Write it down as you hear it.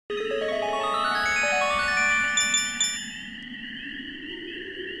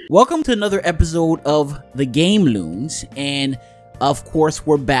Welcome to another episode of The Game Loons, and of course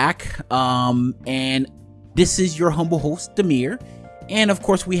we're back, and this is your humble host, Damier, and of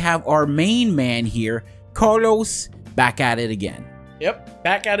course we have our main man here, Carlos, back at it again. Yep,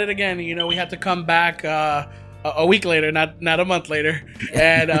 back at it again. You know, we had to come back a week later, not a month later,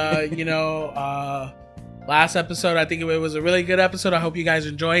 and last episode, I think it was a really good episode. I hope you guys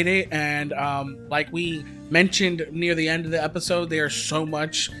enjoyed it. And like we mentioned near the end of the episode, there's so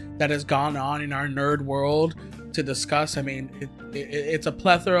much that has gone on in our nerd world to discuss. I mean, it's a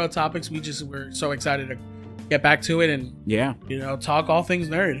plethora of topics. We're so excited to get back to it and talk all things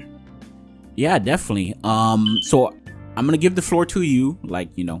nerd. Yeah, definitely. So I'm gonna give the floor to you.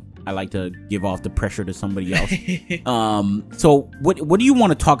 I like to give off the pressure to somebody else. So what do you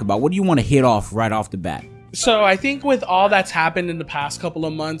want to talk about? What do you want to hit off right off the bat? So I think with all that's happened in the past couple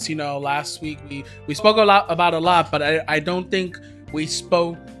of months, last week we spoke about a lot, but I don't think we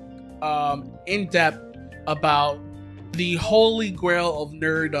spoke in depth about the holy grail of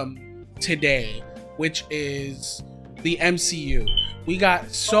nerdom today, which is the MCU. We got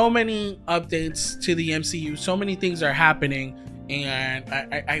so many updates to the MCU, so many things are happening,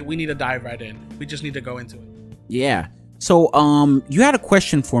 and we need to dive right in. We just need to go into it. Yeah. So you had a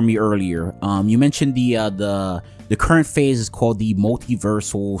question for me earlier. You mentioned the current phase is called the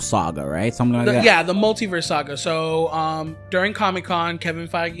multiversal saga, right? Something like that. Yeah, the multiverse saga. So during Comic-Con, Kevin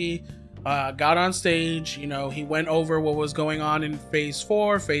Feige got on stage. He went over what was going on in Phase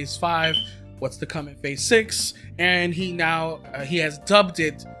 4, Phase 5, what's to come in Phase 6, and he has dubbed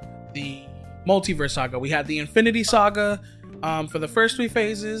it the multiverse saga. We had the Infinity Saga for the first 3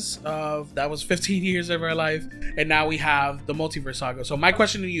 phases of that was 15 years of our life, and now we have the multiverse saga. So my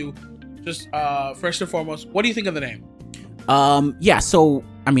question to you, just first and foremost, what do you think of the name? So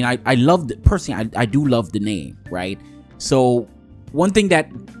I mean, I love personally, I do love the name, right? So one thing that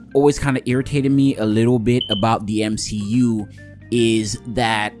always kind of irritated me a little bit about the MCU is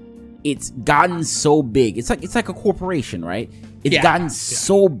that it's gotten so big. It's like a corporation, right? It's gotten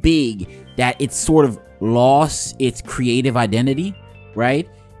so big that it's sort of lost its creative identity, right?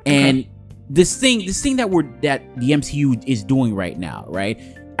 And this thing that the MCU is doing right now, right?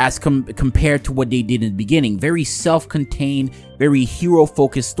 As compared to what they did in the beginning, very self-contained, very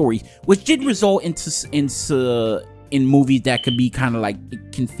hero-focused stories, which did result in movies that could be kind of like,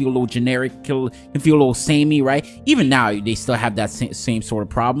 it can feel a little generic, can feel a little samey, right? Even now, they still have that same sort of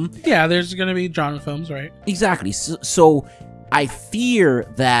problem. Yeah, there's gonna be genre films, right? Exactly. So I fear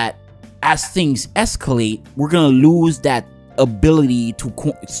that as things escalate, we're gonna lose that ability to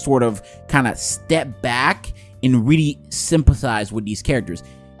sort of kind of step back and really sympathize with these characters.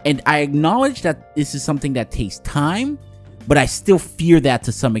 And I acknowledge that this is something that takes time, but I still fear that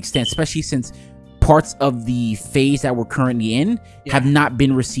to some extent, especially since parts of the phase that we're currently in have not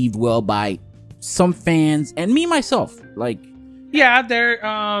been received well by some fans and me myself.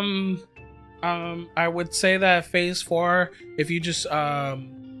 I would say that Phase 4, if you just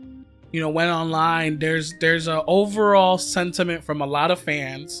went online, there's a overall sentiment from a lot of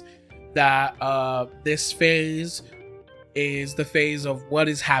fans that this phase is the phase of what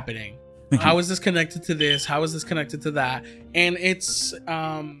is happening. How is this connected to this? How is this connected to that? And it's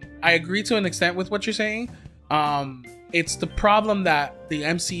I agree to an extent with what you're saying. It's the problem that the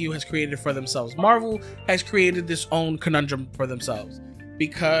MCU has created for themselves. Marvel has created this own conundrum for themselves,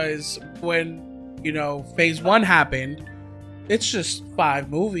 because when Phase 1 happened, it's just 5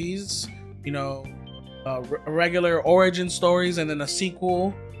 movies, regular origin stories, and then a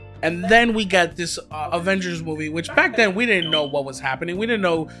sequel. And then we got this Avengers movie, which back then we didn't know what was happening. We didn't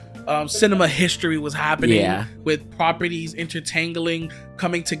know cinema history was happening with properties intertangling,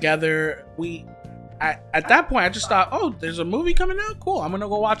 coming together. At that point, I just thought, oh, there's a movie coming out? Cool, I'm gonna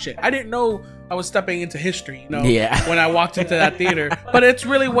go watch it. I didn't know I was stepping into history, when I walked into that theater. But it's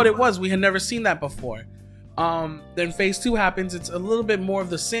really what it was. We had never seen that before. Then Phase 2 happens, it's a little bit more of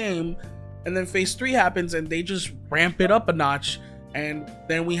the same. And then Phase 3 happens, and they just ramp it up a notch. And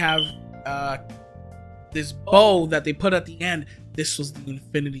then we have this bow that they put at the end. This was the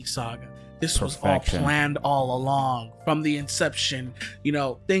Infinity Saga. This was all planned all along from the inception,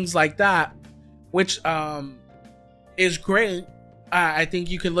 things like that, which is great. I think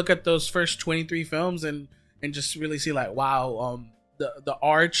you can look at those first 23 films and just really see wow, the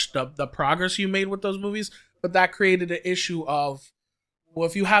arch, the progress you made with those movies. But that created an issue of, well,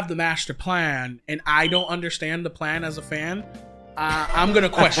 if you have the master plan and I don't understand the plan as a fan, I'm gonna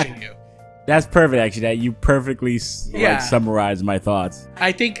question you. That's perfect, actually. That you perfectly summarize my thoughts.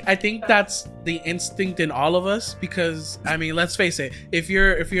 I think that's the instinct in all of us, because I mean, let's face it. If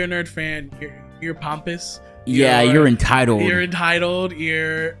you're a nerd fan, you're pompous. You're entitled. You're entitled.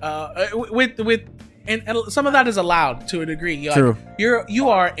 You're with and some of that is allowed to a degree. True. You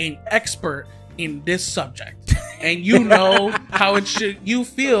are an expert in this subject, and you know how it should. You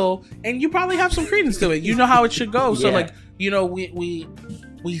feel, and you probably have some credence to it. You know how it should go. So like, you know, we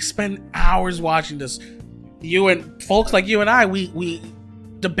spend hours watching this. You and folks like you and I, we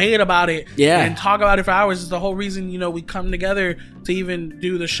debate about it and talk about it for hours. Is the whole reason, you know, we come together to even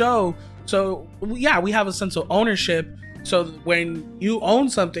do the show. So yeah, we have a sense of ownership. So when you own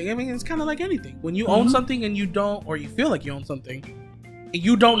something, I mean, it's kind of like anything. When you own something and you don't, or you feel like you own something,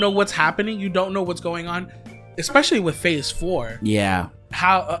 you don't know what's happening, you don't know what's going on, especially with Phase 4. Yeah.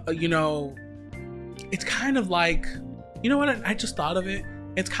 How, you know, it's kind of like, you know what? I just thought of it.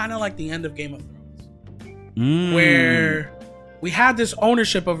 It's kind of like the end of Game of Thrones, where we had this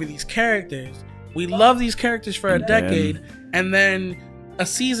ownership over these characters. We love these characters for a decade, and then a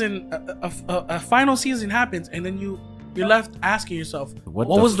season, a final season happens, and then you're left asking yourself, what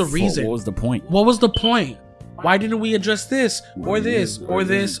was the reason? What was the point? What was the point? Why didn't we address this or this or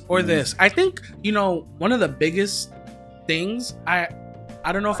this or this? I think, you know, one of the biggest things, I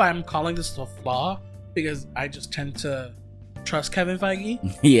don't know if I'm calling this a flaw, because I just tend to trust Kevin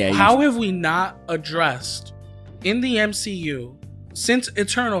Feige. How have we not addressed in the MCU since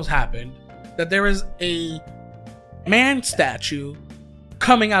Eternals happened that there is a man statue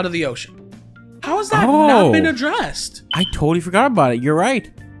coming out of the ocean? How has that not been addressed? I totally forgot about it. You're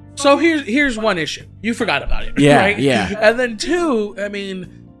right. So here's one issue. You forgot about it. Yeah, right? yeah. And then two, I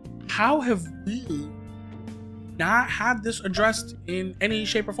mean, how have we not had this addressed in any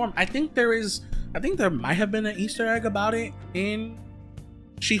shape or form? I think there might have been an Easter egg about it in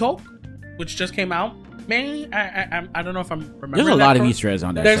She-Hulk, which just came out. Maybe I don't know if I'm remembering. There's a lot of Easter eggs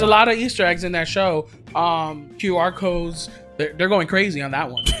on that. There's a lot of Easter eggs in that show. QR codes. They're going crazy on that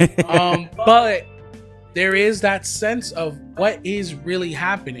one. But there is that sense of what is really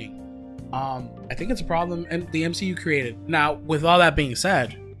happening. I think it's a problem and the MCU created. Now, with all that being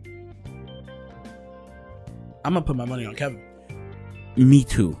said, I'm gonna put my money on Kevin. Me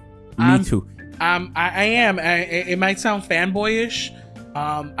too. Me too. I am. It might sound fanboyish.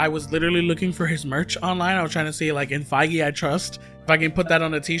 I was literally looking for his merch online. I was trying to see, like, in Feige I trust. If I can put that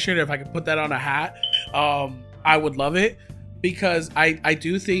on a t-shirt, if I can put that on a hat, I would love it. Because I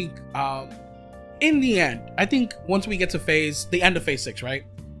do think, in the end, I think once we get to the end of Phase 6, right?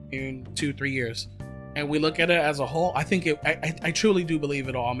 In 2-3 years, and we look at it as a whole, I think I truly do believe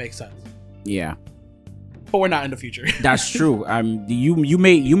it all makes sense. Yeah. But we're not in the future. That's true. You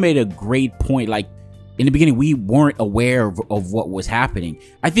made a great point. Like, in the beginning, we weren't aware of what was happening.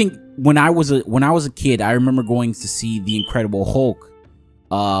 I think when I was a kid, I remember going to see The Incredible Hulk,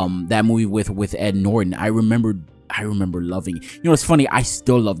 that movie with Ed Norton. I remember loving it. You know, it's funny. I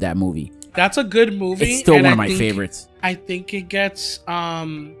still love that movie. That's a good movie. It's still one of my favorites. I think it gets a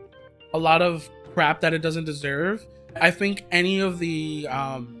lot of crap that it doesn't deserve. I think any of the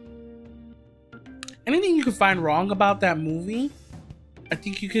anything you can find wrong about that movie, I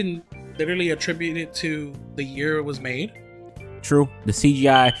think you can literally attribute it to the year it was made. True. The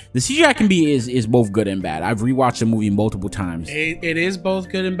CGI can be is both good and bad. I've rewatched the movie multiple times. It is both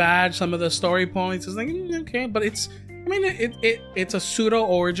good and bad. Some of the story points is like, okay, but it's a pseudo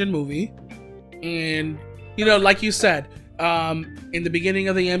origin movie, and you know, like you said, in the beginning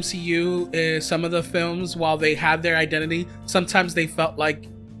of the MCU, some of the films, while they had their identity, sometimes they felt like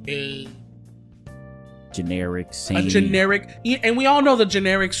a generic, and we all know the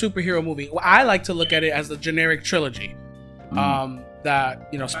generic superhero movie. I like to look at it as the generic trilogy. That,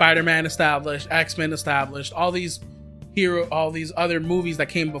 you know, Spider-Man established, X-Men established, all these other movies that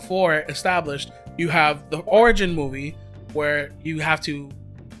came before established. You have the origin movie where you have to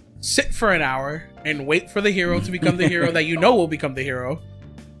sit for an hour and wait for the hero to become the hero that you know will become the hero,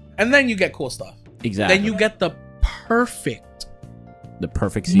 and then you get cool stuff. Exactly. Then you get the perfect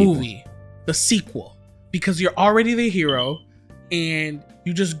movie, the sequel, because you're already the hero and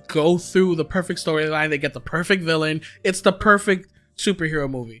you just go through the perfect storyline. They get the perfect villain. It's the perfect superhero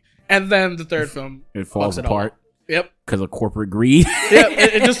movie. And then the third film, it falls apart. Yep. Because of corporate greed. Yeah,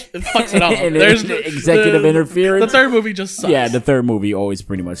 it fucks it all up. There's executive interference. The third movie just sucks. Yeah, the third movie always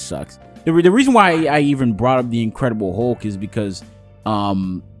pretty much sucks. The reason why I even brought up The Incredible Hulk is because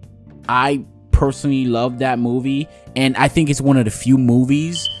I personally love that movie. And I think it's one of the few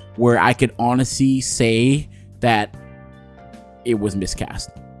movies where I could honestly say that it was miscast.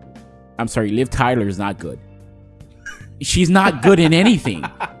 I'm sorry, Liv Tyler is not good. She's not good in anything,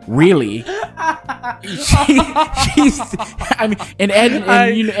 really. she's. I mean, and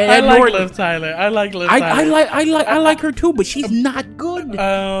I like Liv Tyler. I like Liv Tyler. I like her too, but she's not good.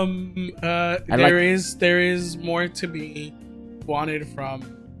 There is more to be wanted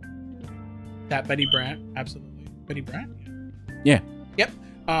from that Betty Brant. Absolutely, Betty Brant. Yeah. Yep.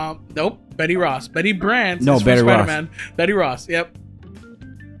 Nope. Betty Ross. Betty Brant. No, Betty Ross. Spider-Man. Betty Ross. Yep.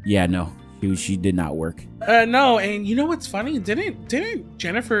 Yeah. No. She did not work. No, and you know what's funny? Didn't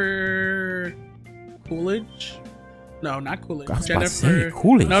Jennifer Coolidge? No, not Coolidge. I was Jennifer about to say,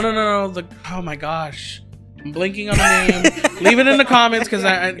 Coolidge. No. Oh my gosh, I'm blinking on the name. Leave it in the comments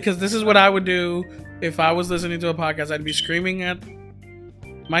because this is what I would do if I was listening to a podcast. I'd be screaming at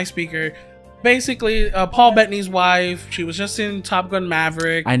my speaker. Basically, Paul Bettany's wife. She was just in Top Gun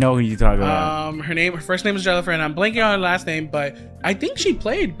Maverick. I know who you're talking about. Her first name is Jennifer, and I'm blanking on her last name, but I think she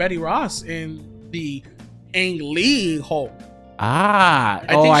played Betty Ross in the Ang Lee Hulk. I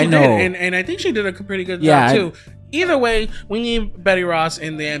think she know. Did, and I think she did a pretty good job too. Either way, we need Betty Ross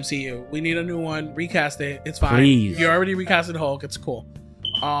in the MCU. We need a new one. Recast it. It's fine. Please. You already recasted Hulk. It's cool.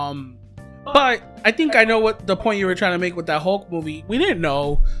 But I think I know what the point you were trying to make with that Hulk movie. We didn't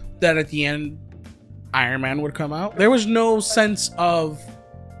know that at the end Iron Man would come out. There was no sense of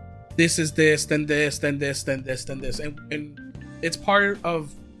this is this, then this, then this, then this, then this. And it's part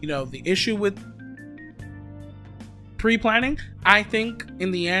of, the issue with pre-planning. I think in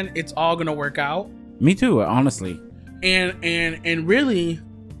the end it's all gonna work out. Me too, honestly. And really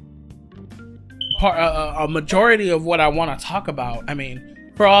a majority of what I want to talk about, I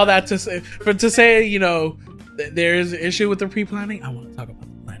mean, for all that to say, there's an issue with the pre-planning, I want to talk about the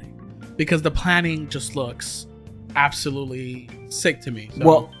planning. Because the planning just looks absolutely sick to me. So.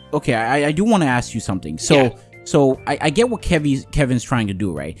 Well, okay, I do want to ask you something. So I get what Kevin's trying to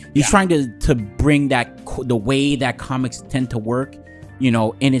do, right? He's trying to bring the way that comics tend to work,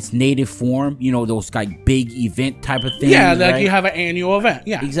 in its native form, those like big event type of things. Yeah, like right? you have an annual event.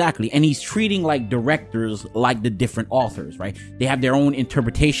 Yeah, exactly. And he's treating like directors like the different authors, right? They have their own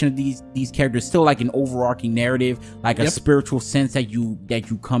interpretation of these characters, still like an overarching narrative, like a spiritual sense that you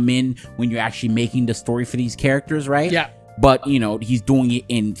come in when you're actually making the story for these characters, right? Yeah. But he's doing it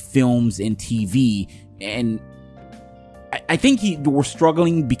in films and TV, and I think we're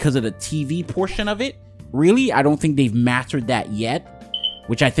struggling because of the TV portion of it. Really, I don't think they've mastered that yet,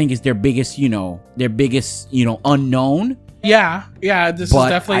 which I think is their biggest unknown. Yeah. This is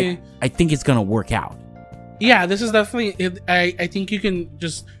definitely. I think it's gonna work out. Yeah, this is definitely. I think you can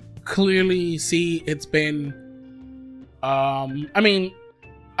just clearly see it's been. I mean,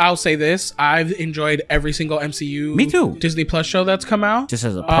 I'll say this: I've enjoyed every single MCU. Me too. Disney Plus show that's come out. Just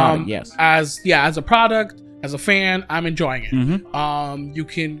as a product, yes. As a product, as a fan, I'm enjoying it. Mm-hmm. You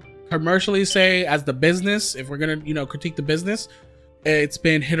can commercially say as the business, if we're gonna critique the business, it's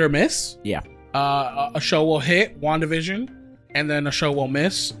been hit or miss. Yeah. A show will hit WandaVision, and then a show will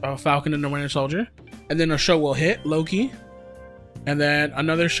miss Falcon and the Winter Soldier, and then a show will hit Loki, and then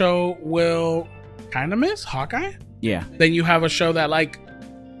another show will kind of miss Hawkeye. Yeah. Then you have a show that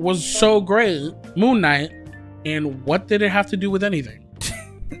was so great, Moon Knight, and what did it have to do with anything?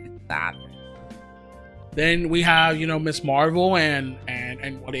 Then we have Miss Marvel and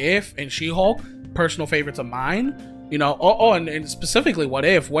What If and She-Hulk, personal favorites of mine. And specifically What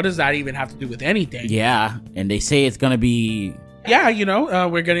If, what does that even have to do with anything? Yeah, and they say it's gonna be. Yeah,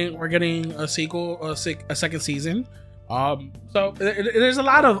 we're getting a sequel, a second season. So there's a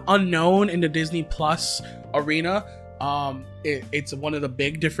lot of unknown in the Disney Plus arena. It's one of the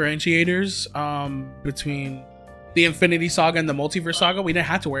big differentiators between the Infinity Saga and the Multiverse Saga. We didn't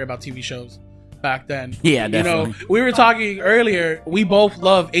have to worry about TV shows back then. Yeah, definitely. We were talking earlier, we both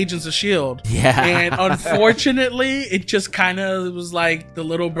love Agents of S.H.I.E.L.D. Yeah. And unfortunately, it just kind of was like the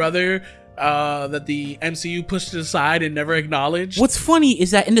little brother that the MCU pushed aside and never acknowledged. What's funny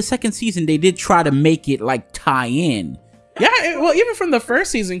is that in the second season, they did try to make it tie in. Yeah, well, even from the first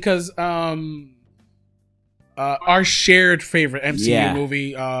season, because our shared favorite MCU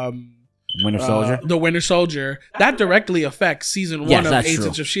movie, Winter Soldier, The Winter Soldier, that directly affects season 1 of Agents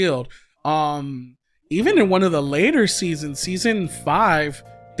of S.H.I.E.L.D. Even in one of the later seasons, season 5,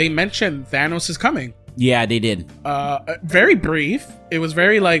 they mentioned Thanos is coming. Yeah, they did. Very brief. It was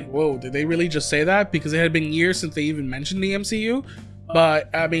very whoa, did they really just say that? Because it had been years since they even mentioned the MCU. But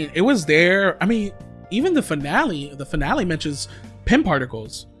I mean, it was there. I mean, even the finale mentions Pym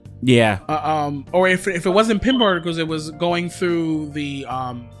particles. Yeah. Or if it wasn't Pym particles, it was going through the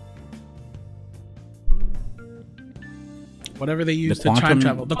whatever they use to time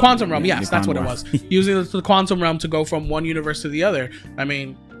travel. The quantum realm. Yes, that's what it was. Using the quantum realm to go from one universe to the other. I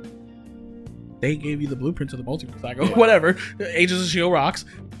mean, they gave you the blueprint to the multiverse. Like, whatever. Agents of S.H.I.E.L.D. rocks.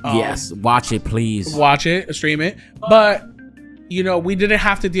 Yes, watch it, please. Watch it, stream it. But, you know, we didn't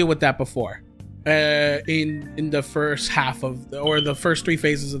have to deal with that before. In the first half of or the first 3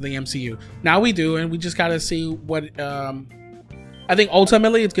 phases of the MCU. Now we do, and we just gotta see what I think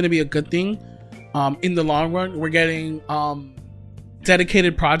ultimately it's gonna be a good thing. In the long run, we're getting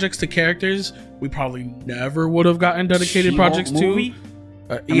dedicated projects to characters we probably never would have gotten dedicated She-Hulk projects movie?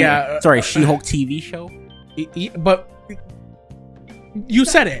 to. Sorry, She-Hulk TV show. But you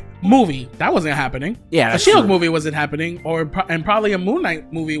said it. Movie that wasn't happening. Yeah, a She-Hulk movie wasn't happening, and probably a Moon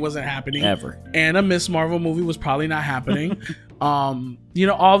Knight movie wasn't happening ever, and a Miss Marvel movie was probably not happening. You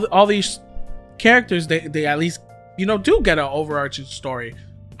know, all these characters, they at least, you know, do get an overarching story.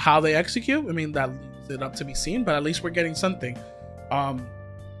 How they execute, I mean, that leaves it up to be seen, but at least we're getting something.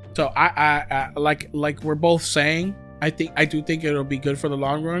 So I like we're both saying, I do think it'll be good for the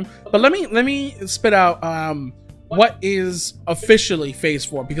long run. But let me spit out what is officially Phase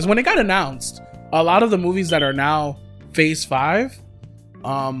 4, because when it got announced, a lot of the movies that are now Phase 5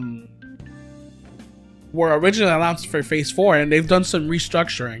 were originally announced for Phase 4, and they've done some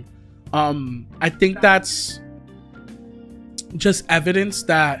restructuring. I think that's just evidence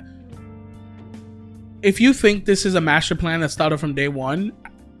that if you think this is a master plan that started from day one,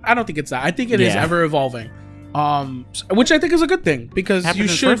 I don't think it's that. I think it is ever evolving. Which I think is a good thing, because happened you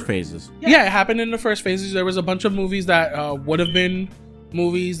in should first phases. Yeah, it happened in the first phases. There was a bunch of movies that would have been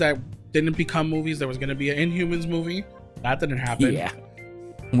movies that didn't become movies. There was going to be an Inhumans movie that didn't happen. Yeah,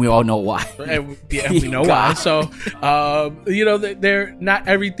 we all know why. Yeah, we know why. So you know, they're not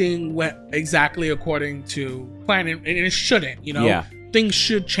everything went exactly according to plan, and it shouldn't. You know, things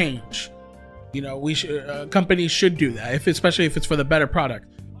should change. You know, we should companies should do that, especially if it's for the better product.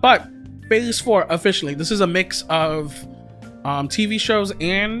 But Phase 4 officially, this is a mix of TV shows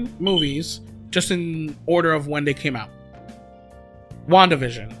and movies, just in order of when they came out.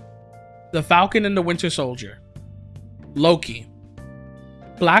 WandaVision, The Falcon and the Winter Soldier, Loki,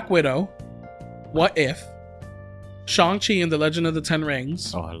 Black Widow, What If, Shang-Chi and the Legend of the Ten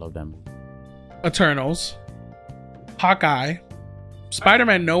Rings. Oh, I love that movie. Eternals, Hawkeye,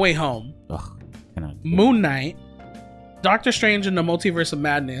 Spider-Man No Way Home, Moon Knight, Doctor Strange and the Multiverse of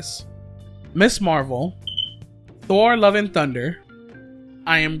Madness, Miss Marvel, Thor Love and Thunder,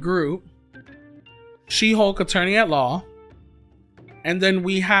 I Am Groot, She-Hulk Attorney at Law, and then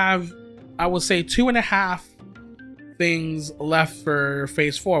we have, I would say, 2.5 things left for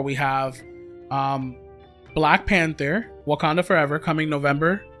Phase 4. We have Black Panther, Wakanda Forever, coming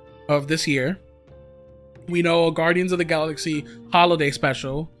November of this year. We know a Guardians of the Galaxy holiday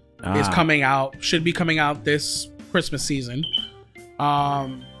special is coming out, should be coming out this Christmas season.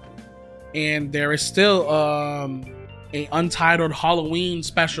 And there is still a untitled Halloween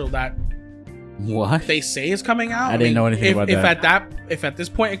special that they say is coming out. I didn't know anything about that. If at this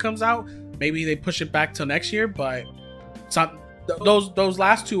point it comes out, maybe they push it back till next year. But those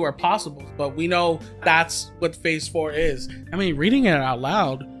last two are possible. But we know that's what Phase 4 is. I mean, reading it out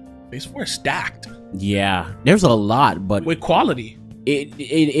loud, Phase 4 is stacked. Yeah, there's a lot, but with quality. It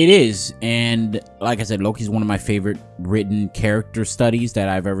is, and like I said, Loki's one of my favorite written character studies that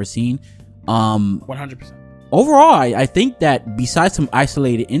I've ever seen. 100%. Overall, I think that besides some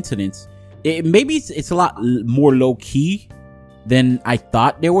isolated incidents, maybe it's a lot more low key than I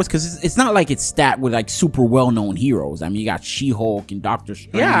thought there was, because it's not like it's stat with like super well known heroes. I mean, you got She-Hulk and Doctor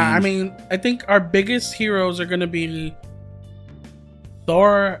Strange. Yeah, I mean, I think our biggest heroes are gonna be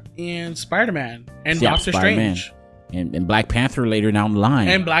Thor and Spider-Man and Doctor Strange. And Black Panther later down the line.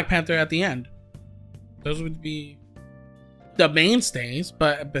 And Black Panther at the end. Those would be the mainstays.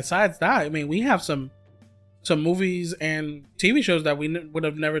 But besides that, I mean, we have some movies and TV shows that we would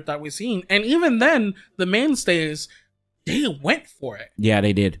have never thought we'd seen. And even then, the mainstays, they went for it. Yeah,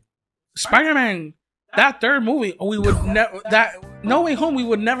 they did. Spider-Man, that third movie, we would never, that No Way Home, we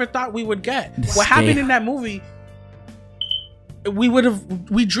would never thought we would get. What happened in that movie,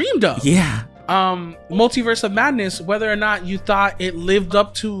 we dreamed of. Yeah. Multiverse of Madness, whether or not you thought it lived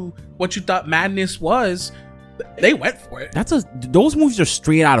up to what you thought Madness was, they went for it. Those movies are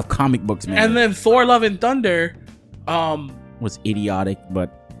straight out of comic books, man. And then Thor Love and Thunder was idiotic,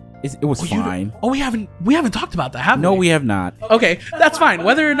 but it was fine. We haven't talked about that, have we? No, we have not. Okay, that's fine.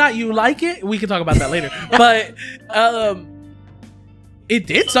 Whether or not you like it, we can talk about that later. But it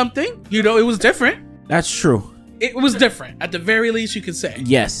did something. You know, it was different. That's true. It was different, at the very least, you could say.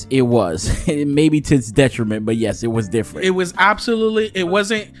 Yes, it was. Maybe to its detriment, but yes, it was different. It was absolutely. It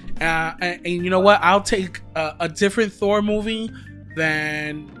wasn't. And you know what? I'll take a different Thor movie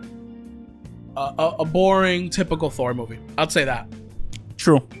than a boring, typical Thor movie. I'll say that.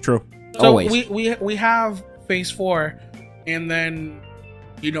 True. So Always. we have Phase 4, and then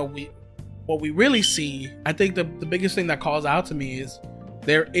what we really see. I think the biggest thing that calls out to me is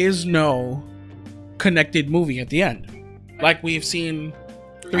there is no connected movie at the end, like we've seen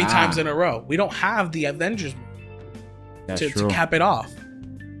 3 times in a row. We don't have the Avengers movie to cap it off.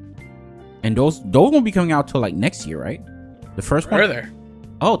 And those won't be coming out till like next year, right? The first one? Further.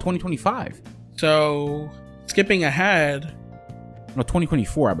 Oh, 2025. So skipping ahead. No,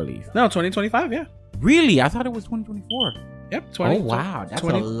 2024, I believe. No, 2025, yeah. Really? I thought it was 2024. Yep. Oh, wow. That's a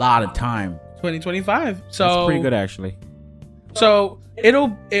lot of time. 2025. So that's pretty good, actually. So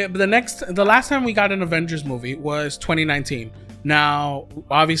the last time we got an Avengers movie was 2019. Now,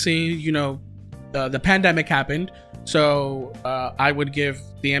 obviously, the pandemic happened. So I would give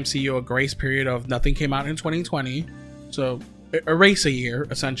the MCU a grace period of nothing came out in 2020. So erase a year,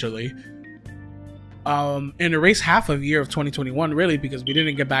 essentially. And erase half of year of 2021, really, because we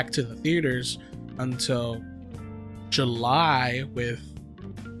didn't get back to the theaters until July with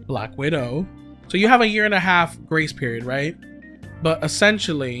Black Widow. So you have a year and a half grace period, right? But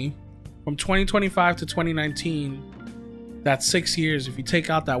essentially, from 2025 to 2019, that's 6 years. If you take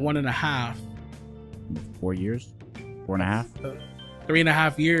out that 1.5, 4 years, 4.5,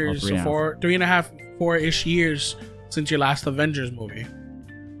 3.5 years, oh, 3.5, 4-ish years since your last Avengers movie.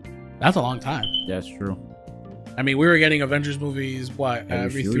 That's a long time. That's true. I mean, we were getting Avengers movies,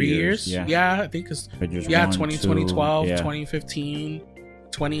 every 3 years? Yeah, I think it's 2012, 2015,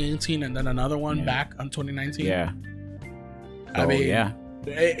 2018, and then another one back on 2019. Yeah. I mean,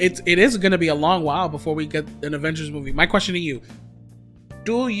 it is going to be a long while before we get an Avengers movie. My question to you,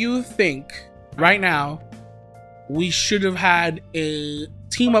 do you think right now we should have had a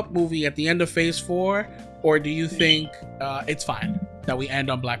team-up movie at the end of Phase 4, or do you think it's fine that we end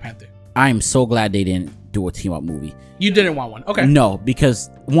on Black Panther? I'm so glad they didn't do a team-up movie. You didn't want one? Okay. No, because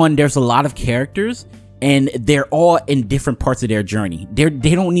one, there's a lot of characters, and they're all in different parts of their journey. They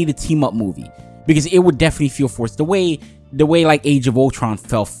don't need a team-up movie, because it would definitely feel forced. The way like Age of Ultron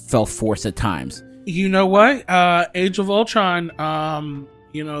felt forced at times. You know what? Age of Ultron,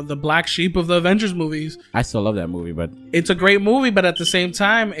 the black sheep of the Avengers movies. I still love that movie, but it's a great movie, but at the same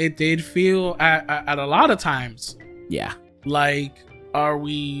time, it did feel at a lot of times. Yeah. Like, are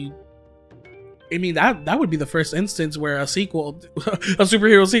we... I mean, that would be the first instance where a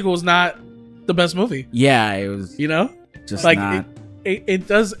superhero sequel is not the best movie. Yeah, it was... Just like not... It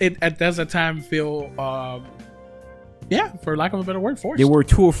does at times feel... for lack of a better word, forced. They were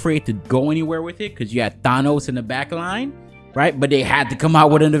too afraid to go anywhere with it because you had Thanos in the back line, right? But they had to come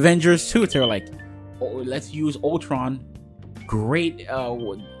out with an Avengers too. So they were like, oh, let's use Ultron. Great,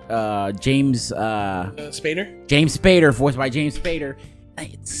 James Spader. James Spader, voiced by James Spader.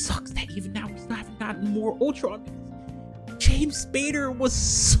 It sucks that even now we still haven't gotten more Ultron. James Spader was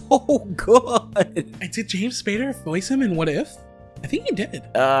so good. And did James Spader voice him in What If? I think he did.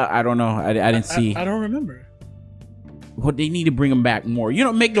 I don't know. I didn't see. I don't remember. Well, they need to bring him back more.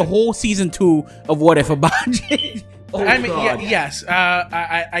 Make the whole season 2 of What If about James. Yes.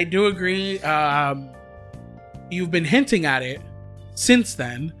 I do agree. You've been hinting at it since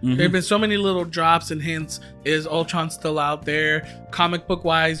then. Mm-hmm. There have been so many little drops and hints. Is Ultron still out there? Comic book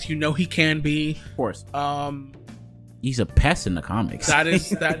wise, he can be. Of course. He's a pest in the comics. That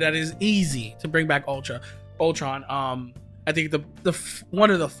is easy to bring back Ultron. I think the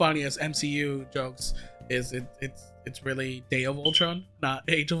one of the funniest MCU jokes is it's really Day of Ultron, not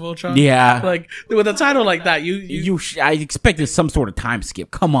Age of Ultron. Yeah. Like, with a title like that, I expected some sort of time skip.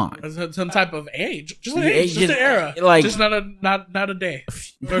 Come on. Some type of age. Just an age. Just an era. Like, just not a day.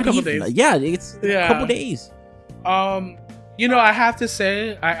 Or a couple days. Yeah, it's a couple days. I have to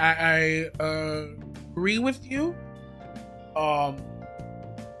say, I agree with you.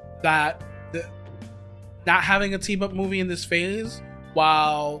 That not having a team-up movie in this phase,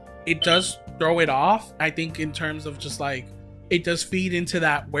 while it does throw it off, I think in terms of just like it does feed into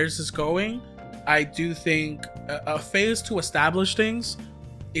that where's this going. I do think a phase to establish things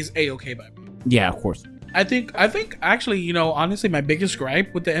is a-okay by me. Yeah, of course. I think actually, honestly, my biggest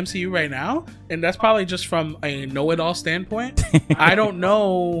gripe with the MCU right now, and that's probably just from a know-it-all standpoint, I don't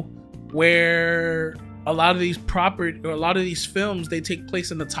know where a lot of these films, they take place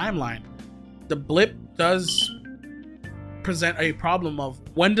in the timeline. The blip does present a problem of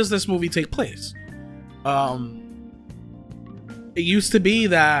when does this movie take place. It used to be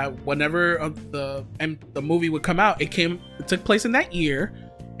that whenever the movie would come out, it took place in that year,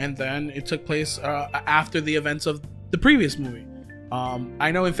 and then it took place after the events of the previous movie.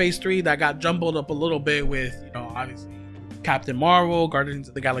 I know in Phase 3 that got jumbled up a little bit with obviously Captain Marvel, Guardians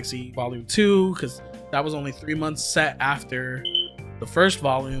of the Galaxy Volume 2, because that was only 3 months set after the first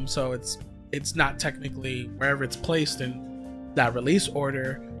volume, so it's not technically wherever it's placed in that release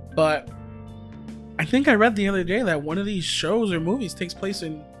order. But I think I read the other day that one of these shows or movies takes place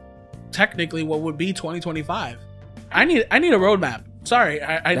in technically what would be 2025. I need a roadmap. Sorry,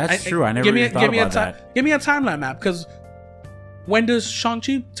 that's true. I never even thought about that. Give me a timeline map, because when does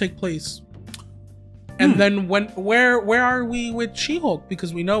Shang-Chi take place? And then where are we with She-Hulk?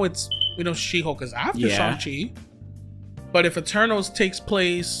 Because we know She-Hulk is after Shang-Chi. But if Eternals takes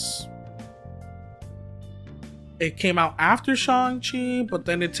place, it came out after Shang-Chi, but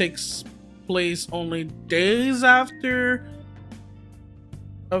then it takes place only days after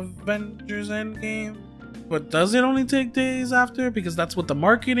Avengers Endgame. But does it only take days after? Because that's what the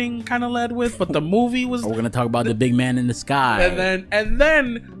marketing kind of led with. But the movie was. We're gonna talk about the big man in the sky, and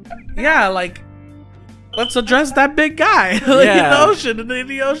then, yeah, like, let's address that big guy in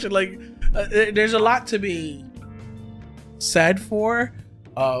the ocean. Like, there's a lot to be said for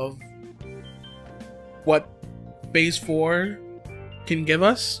of what Phase 4 can give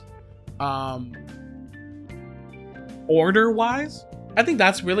us, order wise. I think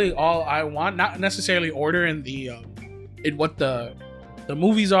that's really all I want. Not necessarily order in the in what the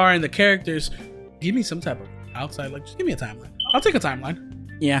movies are and the characters. Give me some type of outside, like, just give me a timeline. I'll take a timeline.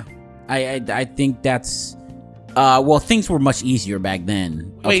 Yeah, I think that's well, things were much easier back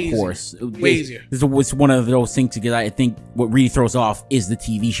then. Way course, way easier. It's one of those things because I think what really throws off is the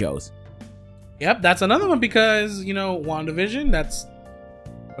TV shows. Yep, that's another one, because WandaVision. That's,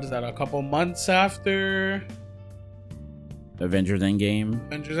 what is that? A couple months after Avengers Endgame,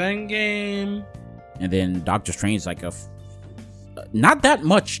 and then Doctor Strange, like not that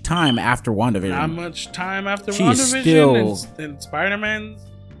much time after WandaVision. Not much time after WandaVision, and Spider-Man's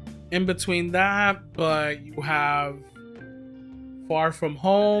in between that. But you have Far From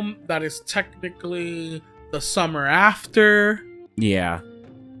Home, that is technically the summer after. Yeah,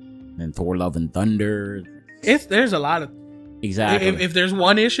 and Thor: Love and Thunder. There's a lot of. Exactly. If there's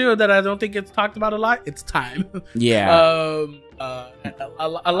one issue that I don't think it's talked about a lot, it's time. Yeah.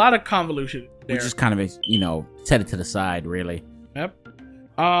 A lot of convolution there. We just kind of, set it to the side, really. Yep.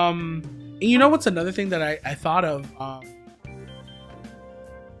 What's another thing that I thought of?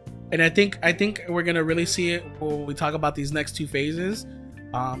 And I think we're gonna really see it when we talk about these next two phases,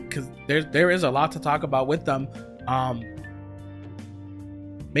 because there is a lot to talk about with them.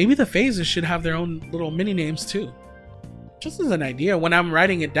 Maybe the phases should have their own little mini names too. Just as an idea, when I'm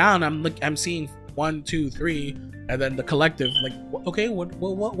writing it down, I'm seeing 1, 2, 3, and then the collective. Like, okay, what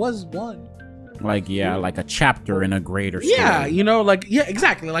was 1? Like, yeah, like a chapter in a greater story. Yeah,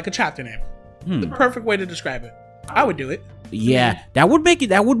 exactly, like a chapter name. The perfect way to describe it. I would do it. Yeah, that would make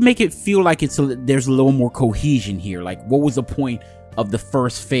it feel like there's a little more cohesion here. Like, what was the point of the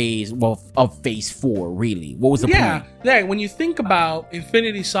first phase? Well, of Phase 4, really. What was the point? Yeah. When you think about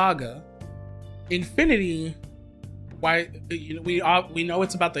Infinity Saga, why we know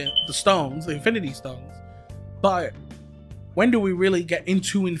it's about the stones, the Infinity Stones, but when do we really get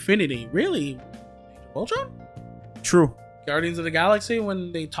into Infinity? Really, Ultron? True. Guardians of the Galaxy,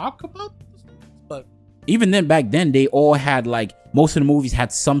 when they talk about the stones, but even then, back then, they all had, like, most of the movies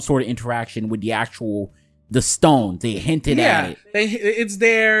had some sort of interaction with the stone. They hinted at it. It's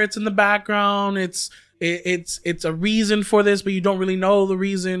there. It's in the background. It's a reason for this, but you don't really know the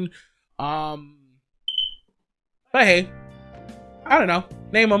reason. But hey, I don't know.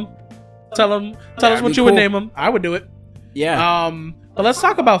 Name them. Tell us what you would name them. I would do it. Yeah. But let's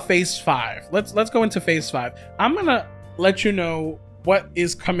talk about Phase 5. Let's go into Phase 5. I'm gonna let you know what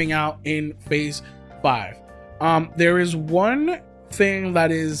is coming out in Phase 5. There is one thing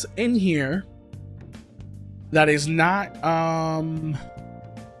that is in here that is not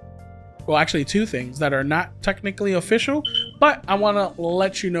well, actually two things that are not technically official, but I want to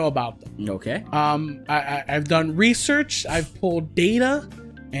let you know about them. Okay. I've done research, I've pulled data,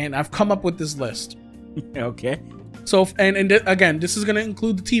 and I've come up with this list. Okay. So, again, this is going to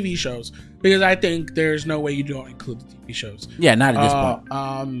include the TV shows, because I think there's no way you don't include the TV shows. Yeah, not at this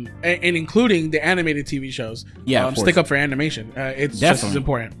point. And including the animated TV shows. Yeah, stick up for animation. It's definitely just as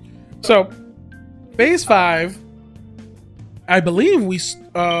important. So, Phase 5, I believe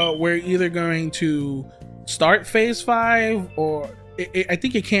we're either going to start Phase 5, or I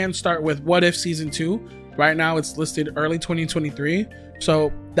think it can start with What If Season 2. Right now it's listed early 2023.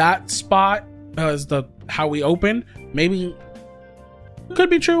 So that spot is how we open. Maybe could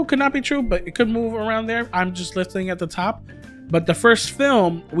be true, could not be true, but it could move around there. I'm just listing at the top. But the first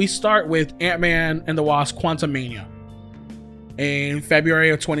film, we start with Ant-Man and the Wasp: Quantumania in February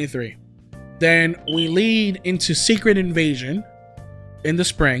of 23. Then we lead into Secret Invasion in the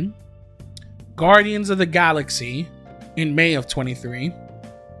spring, Guardians of the Galaxy in May of 23.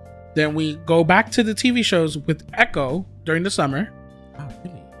 Then we go back to the TV shows with Echo during the summer. Oh,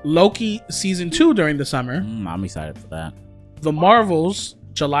 really? Loki season 2 during the summer. I'm excited for that. The Marvels,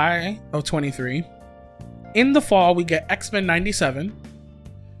 July of 23. In the fall, we get X-Men 97.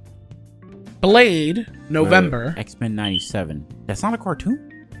 Blade, November. X-Men 97. That's not a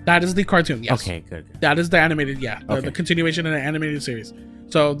cartoon? That is the cartoon, yes. Okay, good. That is the animated, the continuation of the animated series.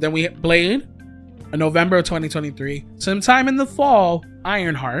 So then we hit Blade, in November of 2023. Sometime in the fall,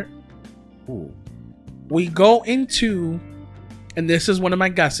 Ironheart. Ooh. We go into, and this is one of my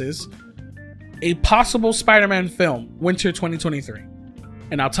guesses, a possible Spider-Man film, winter 2023.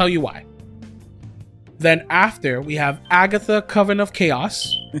 And I'll tell you why. Then after, we have Agatha, Coven of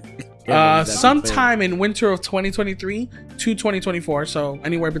Chaos. Sometime in winter of 2023 to 2024, so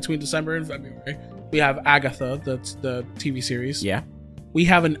anywhere between December and February, we have Agatha, the TV series. Yeah. We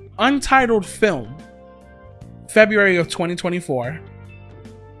have an untitled film, February of 2024.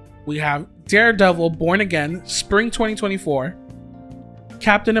 We have Daredevil, Born Again, spring 2024.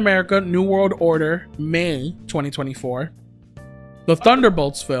 Captain America, New World Order, May 2024. The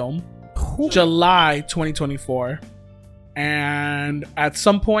Thunderbolts film, July 2024. And at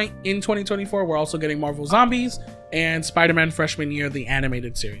some point in 2024, we're also getting Marvel Zombies and Spider-Man Freshman Year, the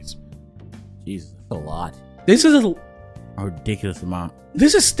animated series. Jesus, that's a lot. This is a ridiculous amount.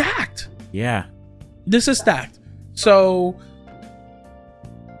 This is stacked. Yeah. This is stacked. So,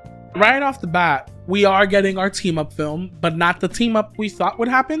 right off the bat, we are getting our team-up film, but not the team-up we thought would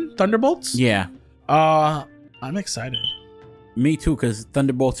happen, Thunderbolts. Yeah. I'm excited. Me too, because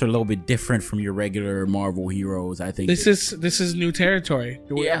Thunderbolts are a little bit different from your regular Marvel heroes. I think this is new territory.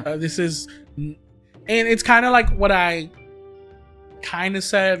 Yeah, and it's kind of like what I kind of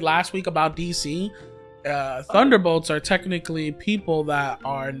said last week about DC. Thunderbolts are technically people that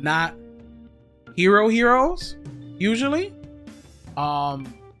are not heroes usually. That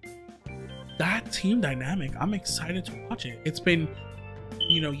team dynamic, I'm excited to watch it. It's been,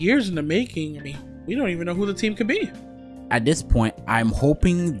 years in the making. I mean, we don't even know who the team could be. At this point, I'm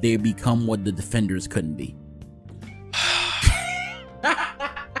hoping they become what the Defenders couldn't be.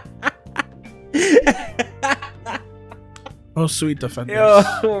 Oh, sweet Defenders.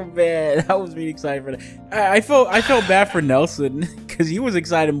 Oh man, I was really excited for that. I felt bad for Nelson because he was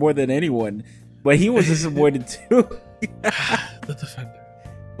excited more than anyone, but he was disappointed too. The Defender.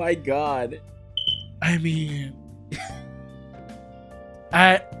 My God. I mean,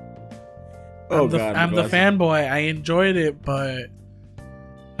 I'm the fanboy. I enjoyed it, but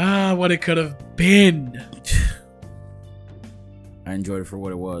what it could have been. I enjoyed it for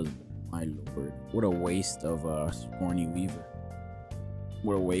what it was. My lord, what a waste of Sigourney Weaver.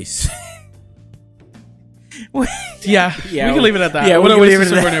 What a waste. yeah, we can leave it at that. Yeah, we can leave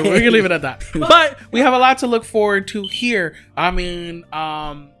it at that. But we have a lot to look forward to here. I mean,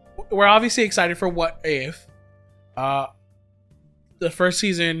 we're obviously excited for What If. The first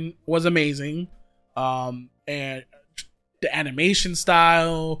season was amazing, and the animation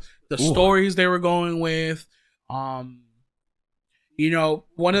style, the stories they were going with. One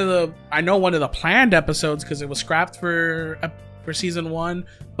of the planned episodes, because it was scrapped for season 1,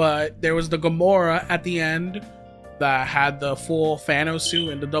 but there was the Gamora at the end that had the full Thanos suit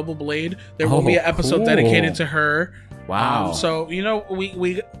and the double blade. There will be an episode dedicated to her. Wow. So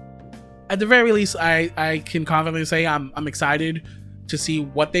we at the very least, I can confidently say I'm excited to see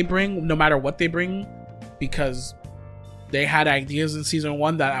what they bring, no matter what they bring, because they had ideas in season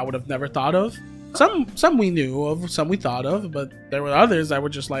 1 that I would have never thought of. Some we knew of, some we thought of, but there were others that were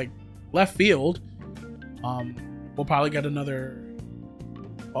just like left field. We'll probably get a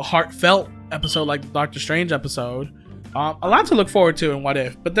heartfelt episode like the Doctor Strange episode. A lot to look forward to in What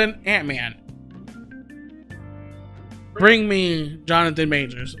If. But then Ant-Man. Bring me Jonathan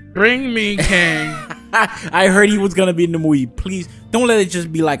Majors. Bring me Kang. I heard he was gonna be in the movie. Please don't let it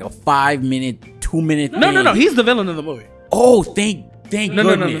just be like a 5-minute, 2-minute thing. No. He's the villain of the movie. Oh, thank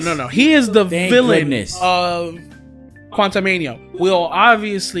goodness. No. He is the villain of Quantumania. We'll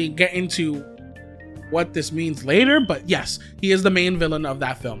obviously get into what this means later, but yes, he is the main villain of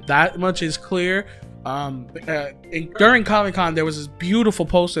that film. That much is clear. During Comic-Con, there was this beautiful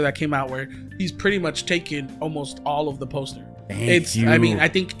poster that came out where he's pretty much taken almost all of the poster. I mean, I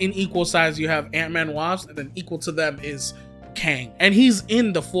think in equal size you have Ant-Man, Wasp, and then equal to them is Kang, and he's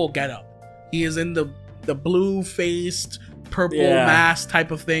in the full getup. He is in the blue-faced, purple mask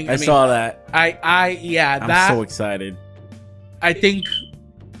type of thing. I saw that. I'm so excited. I think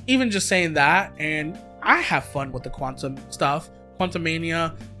even just saying that, and I have fun with the quantum stuff,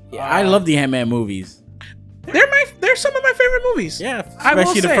 Quantumania. Yeah, I love the Ant-Man movies. They're some of my favorite movies. Yeah,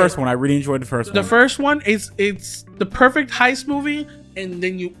 especially the first one. I really enjoyed the first one. The first one is it's the perfect heist movie, and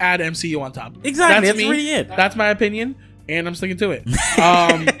then you add MCU on top. Exactly, that's really it. That's my opinion, and I'm sticking to it.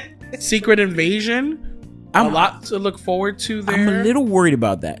 Secret Invasion, a lot to look forward to there. I'm a little worried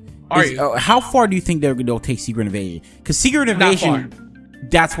about that. Are you? How far do you think they'll take Secret Invasion? Because Secret Invasion,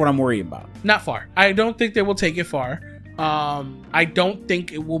 that's what I'm worried about. Not far. I don't think they will take it far. I don't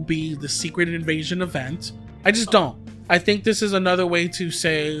think it will be the Secret Invasion event. I just don't. I think this is another way to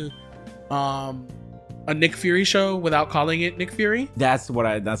say a Nick Fury show without calling it Nick Fury. That's what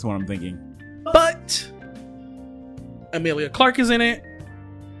I'm thinking. But Emilia Clarke is in it.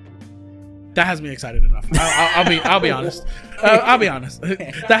 That has me excited enough. I'll be honest. I'll be honest.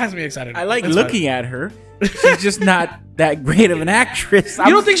 That has me excited. I like looking at her. She's just not that great of an actress. You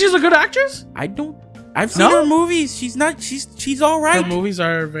don't think she's a good actress? I don't. I've seen her movies. She's not. She's all right. Her movies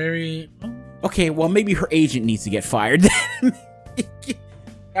are very. Okay, well maybe her agent needs to get fired.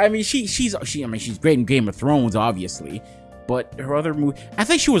 I mean, she's great in Game of Thrones, obviously, but her other movie, I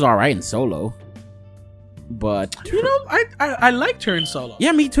think she was all right in Solo. But I liked her in Solo.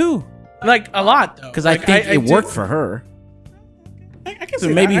 Yeah, me too. Like a lot though, because I think it worked for her. I can so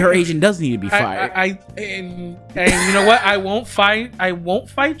maybe her agent does need to be fired. And you know what? I won't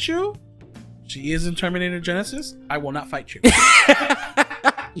fight you. She is in Terminator Genesis. I will not fight you.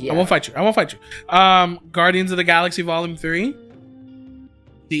 Yeah. I won't fight you. Guardians of the Galaxy Volume 3.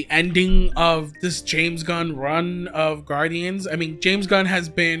 The ending of this James Gunn run of Guardians. I mean, James Gunn has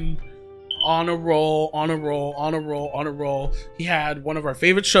been on a roll. He had one of our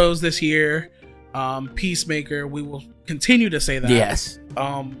favorite shows this year, Peacemaker. We will continue to say that. Yes.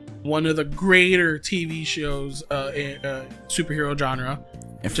 One of the greater TV shows in superhero genre.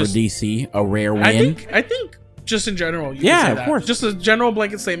 And for DC, a rare win. I think just in general, you can say that. Of course. Just a general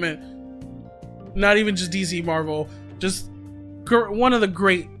blanket statement. Not even just DC, Marvel. Just one of the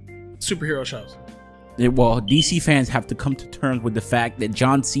great superhero shows. Well, DC fans have to come to terms with the fact that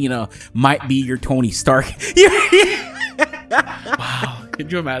John Cena might be your Tony Stark. Wow.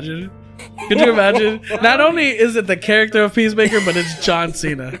 Could you imagine? Not only is it the character of Peacemaker, but it's John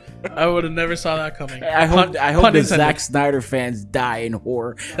Cena. I would have never saw that coming. I hope the Zack Snyder fans die in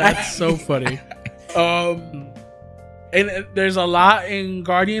horror. That's so funny. And there's a lot in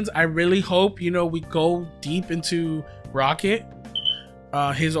Guardians. I really hope, we go deep into Rocket,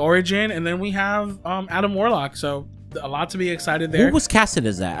 his origin, and then we have Adam Warlock. So a lot to be excited there. Who was casted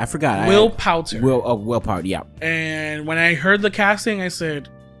as that? I forgot. Will Poulter. Will Poulter, yeah. And when I heard the casting, I said,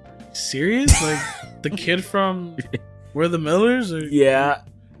 serious? Like the kid from We're the Millers? Yeah.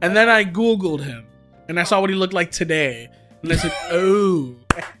 And then I Googled him and I saw what he looked like today. And I said, oh,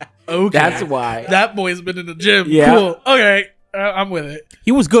 okay. That's why. That boy's been in the gym. Yeah. Cool. Okay. I'm with it.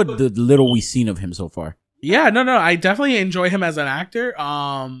 He was good, the little we've seen of him so far. Yeah, no. I definitely enjoy him as an actor.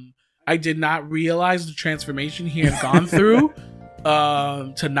 I did not realize the transformation he had gone through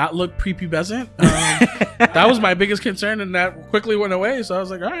to not look prepubescent. That was my biggest concern, and that quickly went away. So I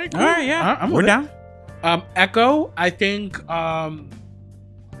was like, all right, cool. All right, yeah. We're down. Echo, I think...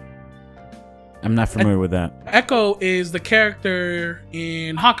 I'm not familiar with that. Echo is the character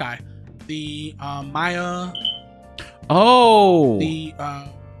in Hawkeye. The Maya... Oh! The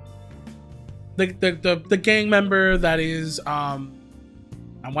gang member that is...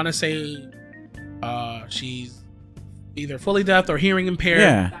 I want to say she's either fully deaf or hearing impaired.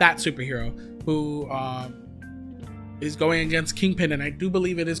 Yeah. That superhero who is going against Kingpin, and I do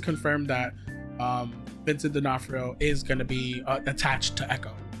believe it is confirmed that Vincent D'Onofrio is going to be attached to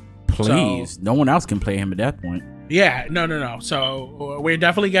Echo. Please, no one else can play him at that point. Yeah, no. So we're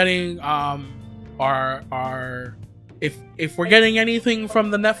definitely getting our if we're getting anything from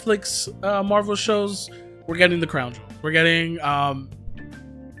the Netflix Marvel shows, we're getting the Crown Jewel. We're getting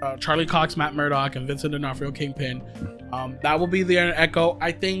Charlie Cox, Matt Murdock, and Vincent D'Onofrio, Kingpin. That will be there in Echo.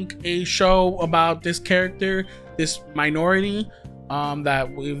 I think a show about this character, this minority,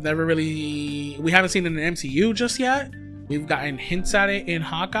 that we haven't seen in the MCU just yet. We've gotten hints at it in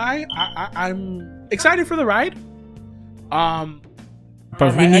Hawkeye. I'm excited for the ride.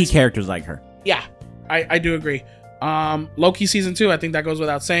 But we need characters like her. Yeah, I do agree. Loki season 2, I think that goes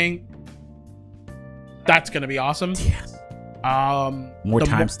without saying. That's gonna be awesome. Yes. More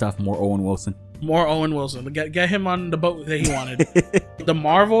time stuff, more Owen Wilson. Get him on the boat that he wanted. The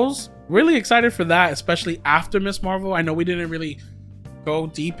Marvels, really excited for that, especially after Miss Marvel. I know we didn't really go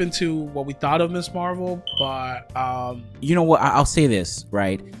deep into what we thought of Miss Marvel, but you know what? I'll say this,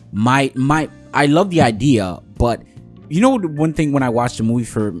 right? I love the idea, but you know, one thing when I watched the movie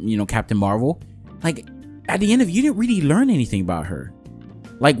for Captain Marvel, like at the end of it, you didn't really learn anything about her.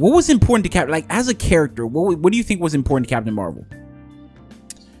 Like, what was important to Captain? Like, as a character, what do you think was important to Captain Marvel?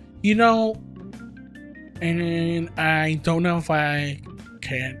 You know, and I don't know if I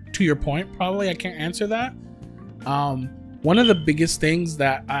can. To your point, probably I can't answer that. One of the biggest things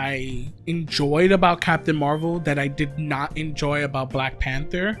that I enjoyed about Captain Marvel that I did not enjoy about Black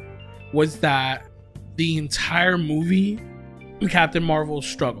Panther was that the entire movie, Captain Marvel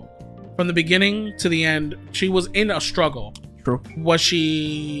struggled. From the beginning to the end, she was in a struggle. True. Was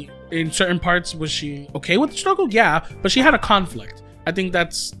she, in certain parts, was she okay with the struggle? Yeah, but she had a conflict. I think that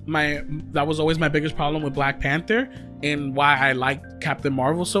was always my biggest problem with Black Panther and why I liked Captain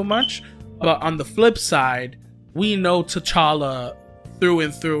Marvel so much. But on the flip side, we know T'Challa through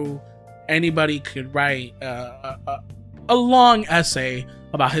and through. Anybody could write a long essay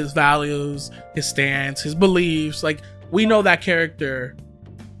about his values, his stance, his beliefs. Like, we know that character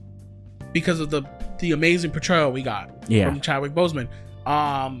because of the amazing portrayal we got from Chadwick Boseman.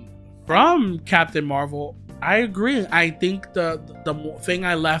 From Captain Marvel, I agree. I think the thing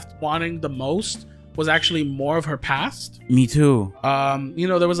I left wanting the most was actually more of her past. Me too. You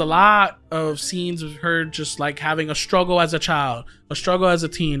know, there was a lot of scenes of her just like having a struggle as a child, a struggle as a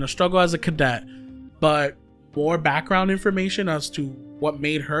teen, a struggle as a cadet, but more background information as to what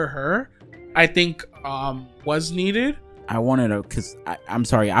made her her, I think was needed. I wanted because I'm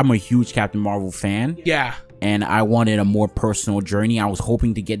sorry, I'm a huge Captain Marvel fan. Yeah. And I wanted a more personal journey. I was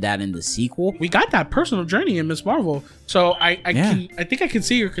hoping to get that in the sequel. We got that personal journey in Miss Marvel. So I think I can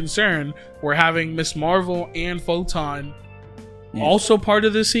see your concern. We're having Miss Marvel and Photon also part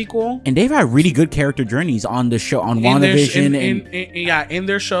of the sequel. And they've had really good character journeys on the show, on WandaVision. In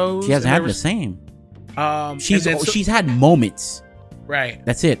their shows. She hasn't had the same. She's had moments. Right.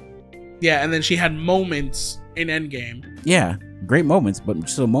 That's it. Yeah, and then she had moments in Endgame. Yeah, great moments, but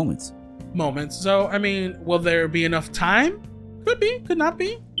still moments. So, I mean, will there be enough time? Could be, could not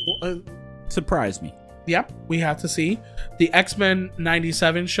be. Surprise me. Yep, we have to see. The X-Men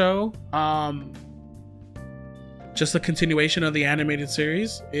 97 show, just a continuation of the animated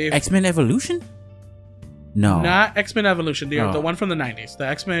series. X-Men Evolution? No. Not X-Men Evolution, the one from the 90s. The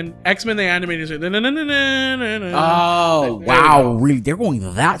X-Men the animated series. Oh, wow. Really? They're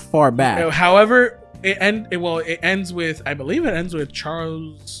going that far back. However, it ends with, I believe it ends with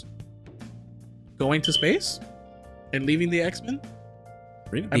Charles going to space and leaving the X-Men.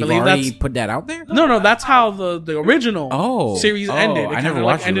 Really? I believe that's put that out there. No, that's how the original series ended. I never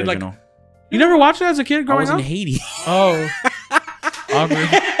watched the original. Like, you never watched it as a kid growing up? I was in Haiti. Oh, awkward.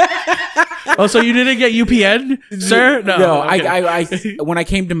 Oh, so you didn't get UPN, sir? No. I when I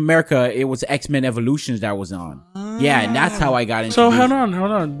came to America, it was X-Men Evolutions that was on. Yeah, and that's how I got into. So hold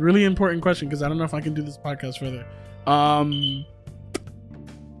on. Really important question, because I don't know if I can do this podcast further.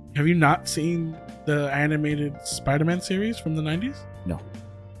 Have you not seen the animated Spider-Man series from the 90s? No,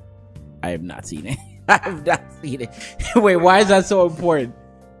 I have not seen it. I have not seen it. Wait, why is that so important?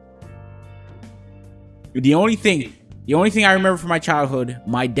 The only thing I remember from my childhood,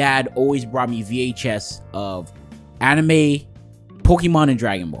 my dad always brought me VHS of anime, Pokemon, and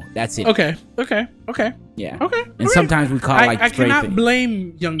Dragon Ball. That's it. Okay. Yeah. Okay. And sometimes we call it like I cannot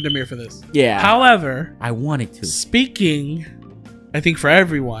blame young Damier for this. Yeah. However, I wanted to. Speaking, I think for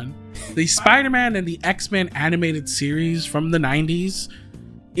everyone, the Spider-Man and the X-Men animated series from the 90s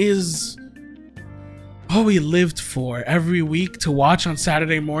is what we lived for every week to watch on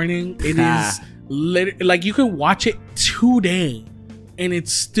Saturday morning. It is like you can watch it today and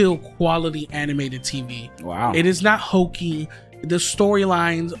it's still quality animated TV. Wow. It is not hokey. The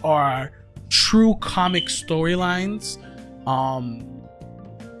storylines are true comic storylines.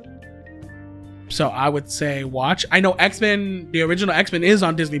 So I would say watch. I know X-Men, the original X-Men is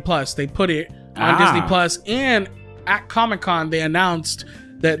on Disney Plus. They put it on Disney Plus, and at Comic-Con they announced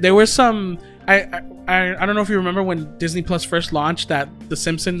that there were some. I don't know if you remember when Disney Plus first launched that The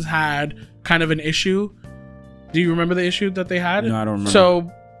Simpsons had kind of an issue. Do you remember the issue that they had? No, I don't remember.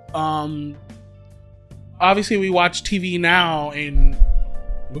 So, obviously we watch TV now in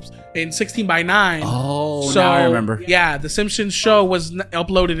 16:9. Oh, so now I remember. Yeah, the Simpsons show was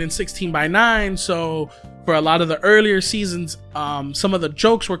uploaded in 16:9. So for a lot of the earlier seasons, some of the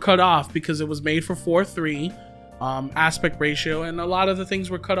jokes were cut off because it was made for 4:3 aspect ratio, and a lot of the things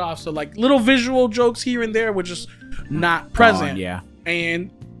were cut off. So like little visual jokes here and there were just not present. Yeah, and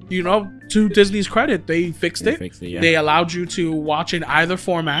you know, to Disney's credit, they fixed it. Yeah. They allowed you to watch in either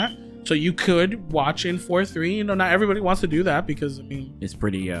format. So you could watch in 4:3. You know, not everybody wants to do that because I mean, it's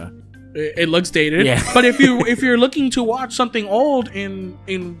pretty. It looks dated. Yeah. But if you're looking to watch something old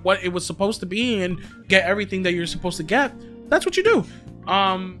in what it was supposed to be and get everything that you're supposed to get, that's what you do.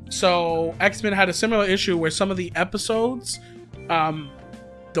 So X-Men had a similar issue where some of the episodes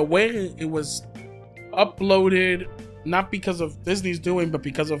the way it was uploaded, not because of Disney's doing, but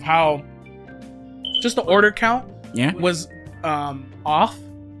because of how just the order count was off,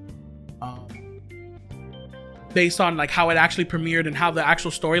 based on like how it actually premiered and how the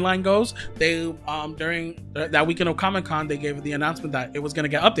actual storyline goes. They during that weekend of Comic-Con, they gave the announcement that it was going to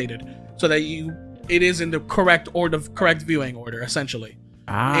get updated so that it is in the correct order, correct viewing order, essentially.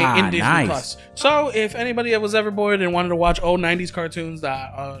 In Disney Plus. So if anybody was ever bored and wanted to watch old 90s cartoons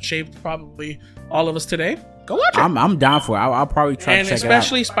that shaped probably all of us today, go watch it. I'm down for it. I'll probably try to check it out. And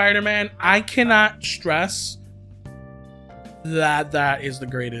especially Spider-Man, I cannot stress that is the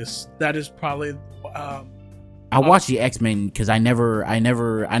greatest. That is probably I watched the X-Men because I never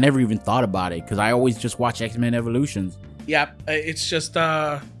even thought about it because I always just watch X-Men Evolutions. Yeah, it's just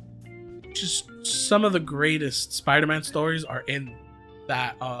some of the greatest Spider-Man stories are in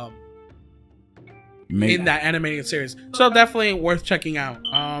that in that animated series, so definitely worth checking out.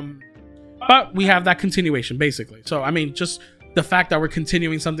 But we have that continuation basically, so I mean, just the fact that we're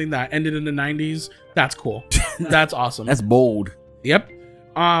continuing something that ended in the 90s, that's cool. That's awesome. That's bold. Yep.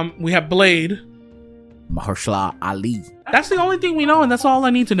 We have Blade, Mahershala Ali. That's the only thing we know, and that's all I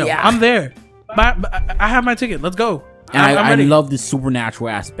need to know. Yeah. I'm there, but I have my ticket. Let's go. And I love the supernatural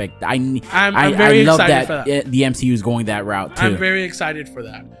aspect. I'm very excited love for that. The MCU is going that route too. I'm very excited for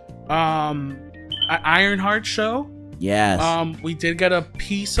that. Ironheart show. Yes. We did get a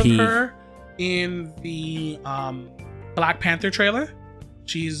piece of her in the Black Panther trailer.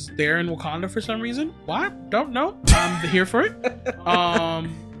 She's there in Wakanda for some reason. What? Don't know. I'm here for it.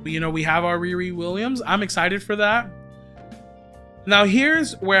 You know, we have our Riri Williams. I'm excited for that. Now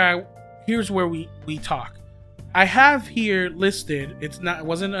here's where we talk. I have here listed, it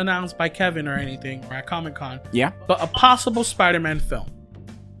wasn't announced by Kevin or anything or at Comic-Con. Yeah. But a possible Spider-Man film.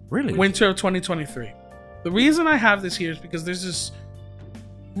 Really? Winter of 2023. The reason I have this here is because there's this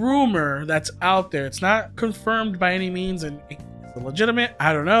rumor that's out there. It's not confirmed by any means, and it's legitimate.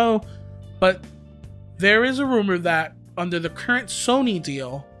 I don't know. But there is a rumor that under the current Sony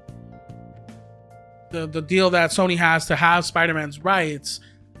deal, the deal that Sony has to have Spider-Man's rights,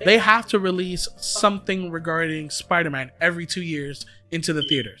 they have to release something regarding Spider-Man every 2 years into the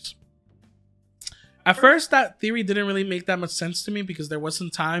theaters. At first, that theory didn't really make that much sense to me because there was some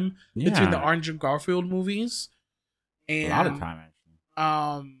time between the Andrew Garfield movies. And, a lot of time,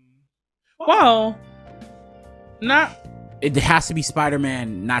 actually. Well, not... It has to be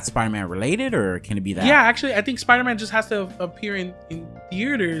Spider-Man, not Spider-Man related, or can it be that? Yeah, actually, I think Spider-Man just has to appear in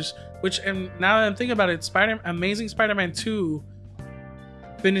theaters, which, and now that I'm thinking about it, Amazing Spider-Man 2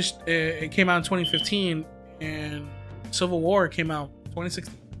 finished, it came out in 2015, and Civil War came out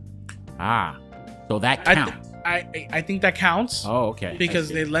 2016. So that counts. I think that counts. Oh, okay. Because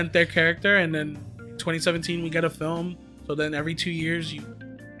they lent their character, and then in 2017 we get a film. So then every 2 years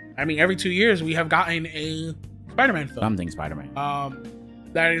every 2 years we have gotten a Spider-Man film. Something Spider-Man.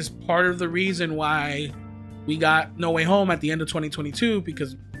 That is part of the reason why we got No Way Home at the end of 2022,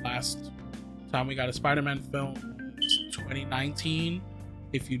 because last time we got a Spider-Man film was 2019.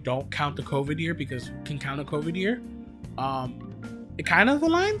 If you don't count the COVID year, because you can count a COVID year, it kind of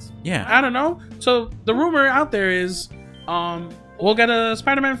aligns. Yeah, I don't know. So the rumor out there is, we'll get a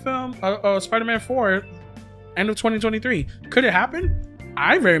Spider-Man film, Spider-Man 4, end of 2023. Could it happen?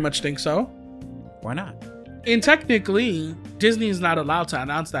 I very much think so. Why not? And technically, Disney is not allowed to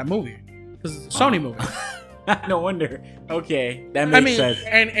announce that movie because it's a Sony movie. No wonder. Okay, that makes sense.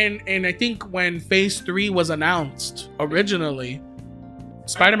 And I think when Phase 3 was announced originally,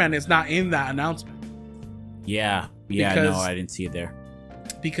 Spider-Man is not in that announcement. Yeah, no, I didn't see it there.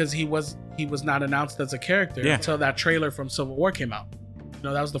 Because he was not announced as a character until that trailer from Civil War came out. You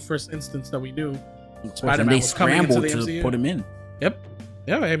know, that was the first instance that we knew Spider-Man was coming into the MCU. To put him in. Yep.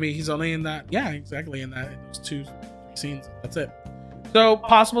 Yeah, I mean, he's only in that. Yeah, exactly, in those 2 scenes. That's it. So,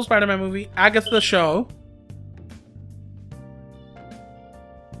 possible Spider-Man movie. Agatha show.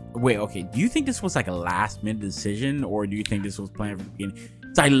 Wait, okay. Do you think this was like a last-minute decision, or do you think this was planned from the beginning?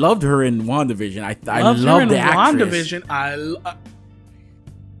 I loved her in WandaVision. I love the actress. WandaVision.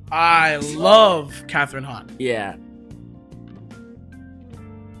 I love Catherine Hahn. Yeah.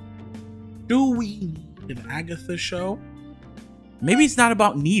 Do we need an Agatha show? Maybe it's not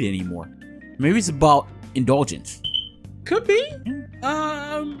about need anymore. Maybe it's about indulgence. Could be.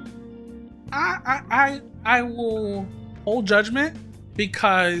 I will hold judgment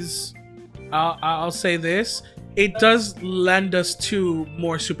because I'll say this. It does lend us to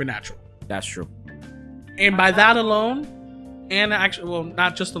more supernatural. That's true. And by that alone, and actually, well,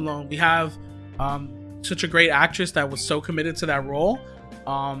 not just alone, we have such a great actress that was so committed to that role.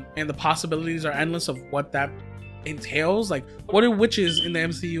 And the possibilities are endless of what that entails. Like, what do witches in the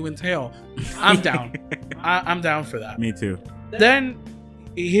MCU entail? I'm down. I'm down for that. Me too. Then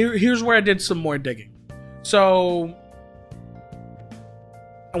here's where I did some more digging. So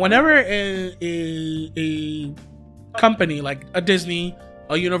whenever a company like a Disney,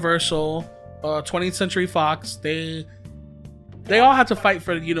 a Universal, 20th Century Fox, they all had to fight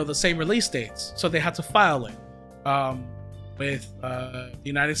for, you know, the same release dates. So they had to file it with the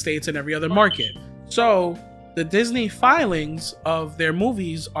United States and every other market. So the Disney filings of their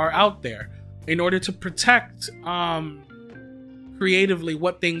movies are out there in order to protect creatively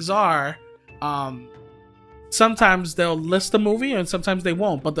what things are. Sometimes they'll list the movie and sometimes they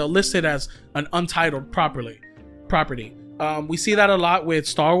won't, but they'll list it as an untitled property. We see that a lot with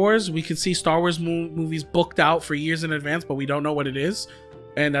Star Wars. We can see Star Wars movies booked out for years in advance, but we don't know what it is.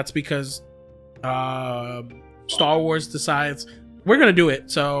 And that's because Star Wars decides we're going to do it,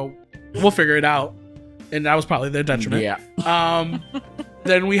 so we'll figure it out. And that was probably their detriment. Yeah.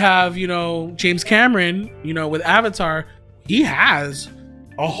 Then we have, you know, James Cameron, you know, with Avatar. He has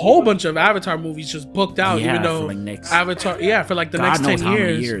a whole bunch of Avatar movies just booked out, even though Avatar, for like the next 10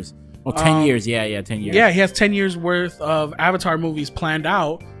 years. Oh, 10 years. Yeah, 10 years. Yeah, he has 10 years worth of Avatar movies planned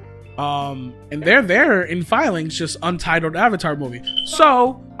out. And they're there in filings, just untitled Avatar movie.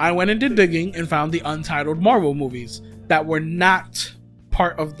 So I went and did digging and found the untitled Marvel movies that were not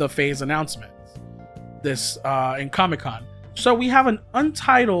part of the phase announcements this in Comic-Con. So we have an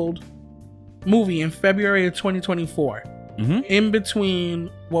untitled movie in February of 2024, in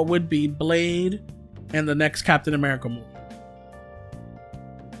between what would be Blade and the next Captain America movie.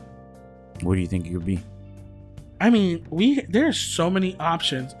 What do you think it could be? I mean, there's so many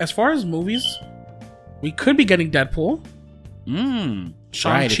options. As far as movies, we could be getting Deadpool.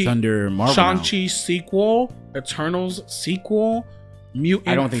 Right, it's under Marvel. Shang-Chi sequel, Eternals sequel, Mutant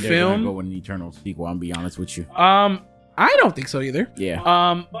I don't think film. They're gonna go with an Eternals sequel. I'm be honest with you. I don't think so either. Yeah.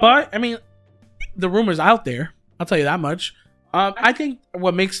 But I mean, the rumors out there. I'll tell you that much. I think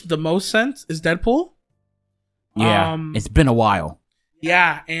what makes the most sense is Deadpool. Yeah. It's been a while.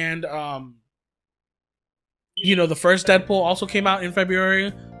 Yeah, and you know, the first Deadpool also came out in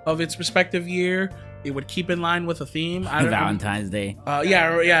February of its respective year. It would keep in line with a theme. Valentine's Day.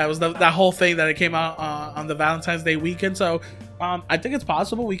 Yeah, it was that whole thing that it came out on the Valentine's Day weekend. So I think it's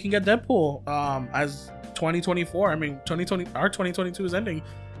possible we can get Deadpool as 2024. I mean, our 2022 is ending.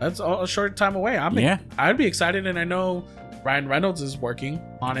 That's a short time away. I'd be excited, and I know Ryan Reynolds is working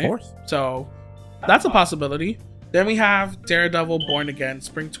on it. Of course. So that's a possibility. Then we have Daredevil Born Again,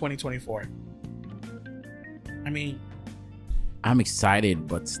 spring 2024. I mean, I'm excited,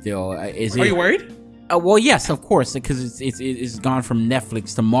 but still, are you worried? Well, yes, of course, because it's gone from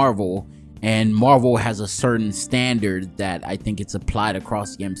Netflix to Marvel, and Marvel has a certain standard that I think it's applied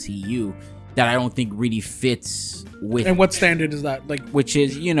across the MCU that I don't think really fits with. And what standard is that? Like, which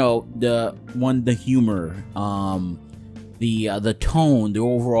is, you know, the humor, the tone, the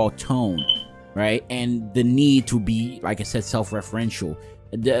overall tone. Right, and the need to be, like I said, self-referential.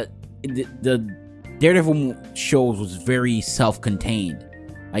 The Daredevil shows was very self-contained,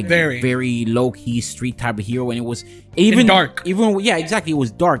 like very low-key street type of hero, and it was even dark. Exactly. It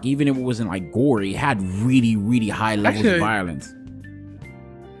was dark, even if it wasn't like gory. It had really, really high levels of violence.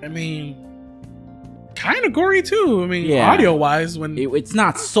 I mean, kind of gory too. I mean, audio-wise, when it's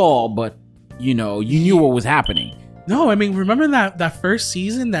not Saw, but you know, you knew what was happening. No, I mean, remember that first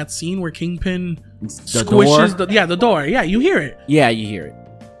season, that scene where Kingpin squishes the door. Yeah, you hear it. Yeah, you hear it.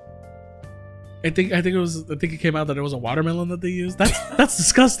 I think it came out that it was a watermelon that they used. That's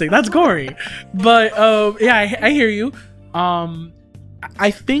disgusting. That's gory. But I hear you.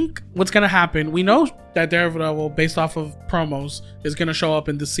 I think what's gonna happen, we know that Daredevil, based off of promos, is gonna show up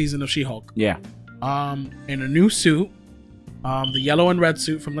in this season of She-Hulk. Yeah. In a new suit, the yellow and red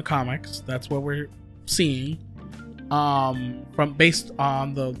suit from the comics. That's what we're seeing. From based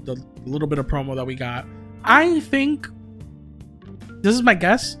on the little bit of promo that we got. I think, this is my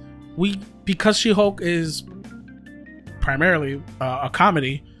guess, because She-Hulk is primarily a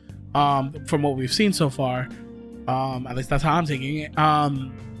comedy, from what we've seen so far, at least that's how I'm taking it.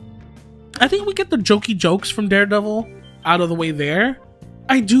 I think we get the jokey jokes from Daredevil out of the way there.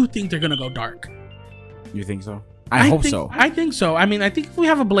 I do think they're gonna go dark. You think so? I hope so. I think so. I mean, I think if we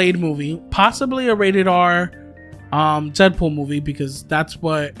have a Blade movie, possibly a rated R Deadpool movie, because that's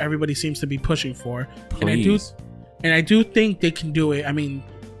what everybody seems to be pushing for. Please. And I do think they can do it. I mean,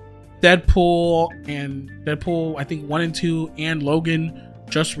 Deadpool, I think 1 and 2 and Logan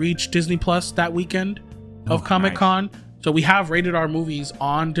just reached Disney Plus that weekend of Comic-Con. Nice. So we have rated R movies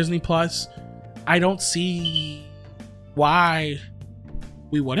on Disney Plus. I don't see why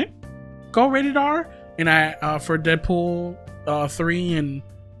we wouldn't go rated R. and I for Deadpool 3 and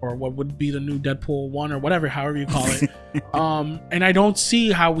or what would be the new Deadpool 1 or whatever, however you call it. And I don't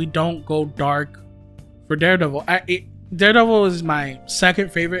see how we don't go dark for Daredevil. Daredevil is my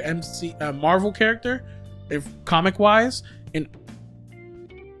second favorite Marvel character, if comic wise, and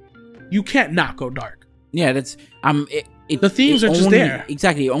you can't not go dark. Yeah, that's the themes are just there.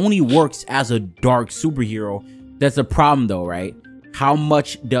 Exactly, it only works as a dark superhero. That's the problem, though, right? How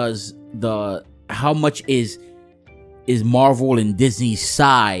much is Marvel and Disney's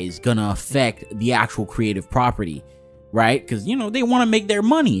size gonna affect the actual creative property, right? Because they want to make their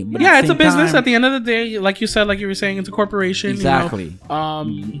money. But yeah, it's a business at the end of the day. Like you said, like you were saying, it's a corporation. Exactly.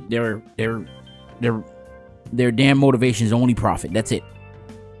 Their damn motivation is only profit. That's it.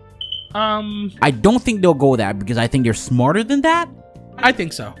 I don't think they'll go that because I think they're smarter than that. I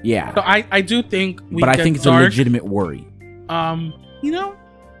think so. Yeah. So I do think but I think it's a legitimate worry. I'll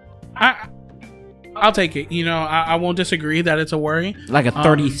take it. I won't disagree that it's a worry. Like a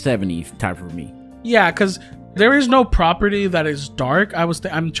 30-70 type for me. Yeah, because there is no property that is dark.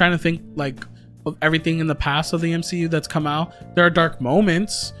 I'm trying to think like of everything in the past of the MCU that's come out. There are dark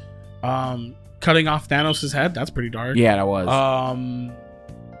moments. Cutting off Thanos' head, that's pretty dark. Yeah, that was.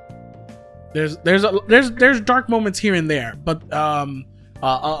 There's dark moments here and there, but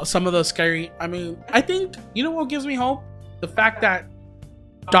some of the scary. I mean, I think what gives me hope, the fact that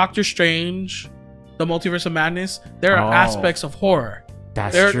Doctor Strange, the Multiverse of Madness, there are aspects of horror.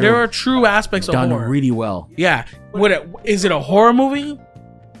 That's true. There are true aspects of horror. Done really well. Yeah. Is it a horror movie?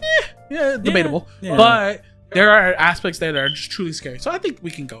 Yeah, debatable. Yeah. But there are aspects there that are just truly scary. So I think we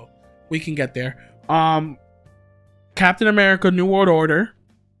can go. We can get there. Captain America: New World Order.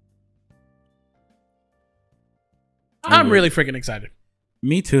 I'm really freaking excited.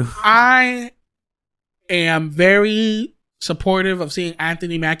 Me too. I am very supportive of seeing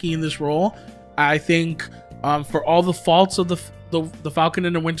Anthony Mackie in this role. I think for all the faults of the Falcon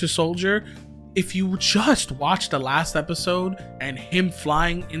and the Winter Soldier, if you just watch the last episode and him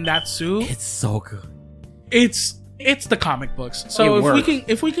flying in that suit, it's so good. It's the comic books. So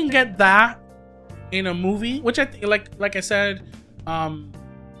if we can get that in a movie, which I think, like I said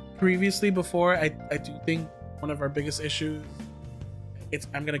previously before, I do think one of our biggest issues,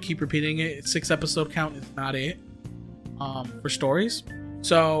 I'm gonna keep repeating it, 6-episode count is not it for stories.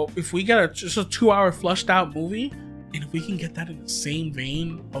 So if we get just a 2-hour flushed out movie, and if we can get that in the same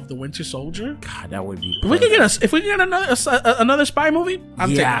vein of the Winter Soldier, God, that would be perfect. If we can get another spy movie, I'm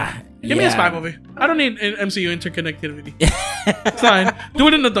taking it. Give me a spy movie. I don't need an MCU interconnectivity. It's fine. Do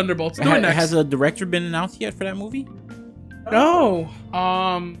it in the Thunderbolts. Do it next. Has a director been announced yet for that movie? No.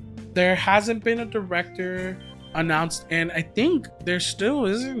 There hasn't been a director announced, and I think there still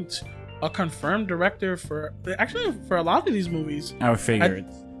isn't a confirmed director for a lot of these movies. I would figure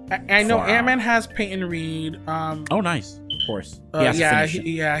I know Ant-Man has Peyton Reed. Oh, nice. Of course.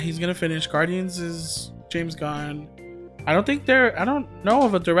 He's gonna finish. Guardians is James Gunn. I don't know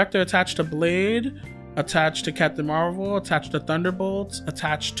of a director attached to Blade, attached to Captain Marvel, attached to Thunderbolts,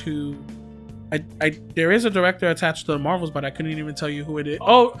 attached to. There is a director attached to the Marvels, but I couldn't even tell you who it is.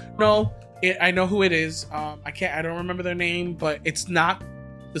 Oh no, I know who it is. I don't remember their name, but it's not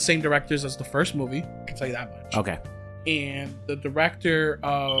the same directors as the first movie. I can tell you that much. Okay. And the director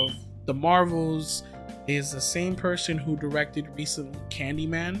of the Marvels is the same person who directed recently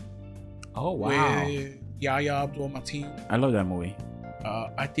Candyman. Oh wow! With Yahya Abdul-Mateen. I love that movie.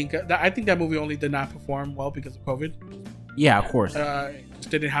 I think that movie only did not perform well because of COVID. Yeah, of course. Just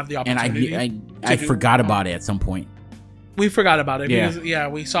didn't have the opportunity. And I forgot about it at some point. We forgot about it because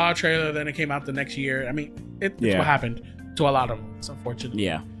we saw a trailer, then it came out the next year. I mean, it's what happened to a lot of us, unfortunately.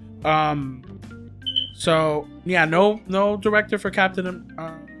 Yeah. So yeah, no director for Captain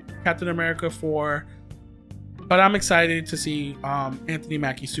America but I'm excited to see Anthony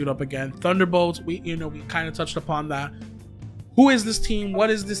Mackie suit up again. Thunderbolts, we kind of touched upon that. Who is this team? What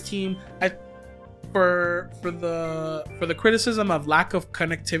is this team? For the criticism of lack of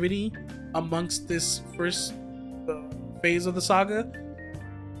connectivity amongst this first phase of the saga,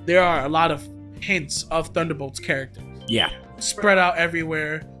 there are a lot of hints of Thunderbolts characters. Yeah, spread out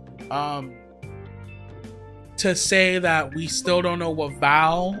everywhere. To say that we still don't know what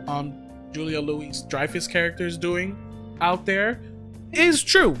Val, Julia Louis-Dreyfus character is doing out there is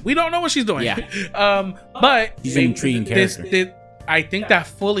true. We don't know what she's doing. Yeah. But she's an intriguing character. I think that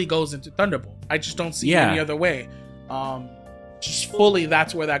fully goes into Thunderbolt. I just don't see any other way. Just fully,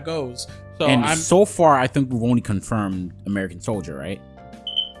 that's where that goes. So so far, I think we've only confirmed American Soldier, right?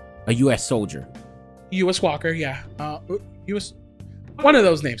 A U.S. soldier. U.S. Walker, yeah. U.S. One of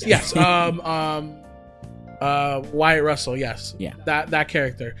those names, yes. Wyatt Russell, yes. Yeah. That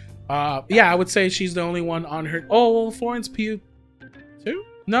character. Yeah, I would say she's the only one on her. Oh, well, Florence Pugh too?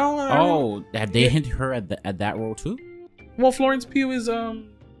 No. Have they hinted her at that role too? Well, Florence Pugh is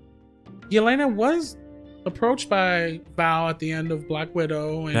Yelena was approached by Val at the end of Black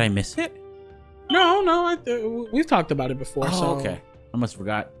Widow. And did I miss it? No. We've talked about it before. Oh, so. okay. I must have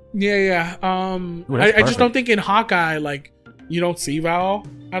forgot. Yeah. Ooh, I just don't think in Hawkeye, like, you don't see Val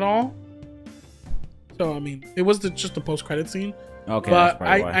at all. So I mean, it was just the post-credit scene. Okay. But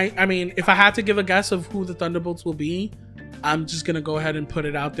I mean, if I had to give a guess of who the Thunderbolts will be, I'm just gonna go ahead and put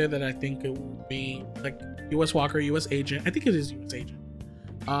it out there that I think it will be like U.S. Walker, U.S. Agent. I think it is U.S. Agent.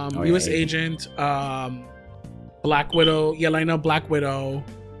 U.S. Agent, Black Widow, Yelena, Black Widow.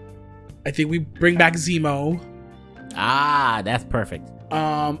 I think we bring back Zemo. Ah, that's perfect.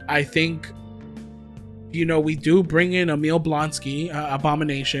 I think, we do bring in Emil Blonsky,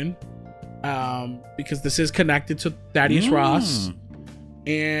 Abomination, because this is connected to Thaddeus Ross.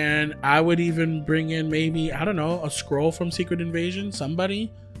 And I would even bring in maybe, I don't know, a Skrull from Secret Invasion,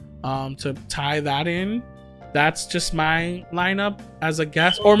 somebody, to tie that in. That's just my lineup as a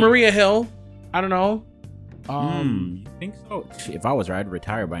guess. Or Maria Hill. I don't know. You think so? If I was right, I'd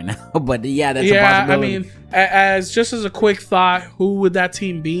retire by now. But yeah, that's a possibility. I mean, as a quick thought, who would that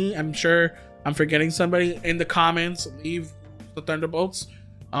team be? I'm sure I'm forgetting somebody. In the comments, leave the Thunderbolts.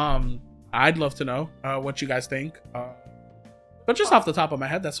 I'd love to know what you guys think. But just off the top of my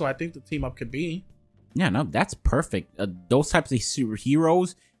head, that's what I think the team up could be. Yeah, no, that's perfect. Those types of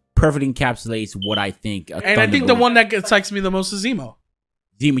superheroes perfectly encapsulates what I think. And I think the one that excites me the most is Zemo.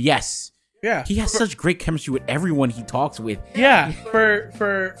 Zemo, yes. Yeah. He has such great chemistry with everyone he talks with. Yeah.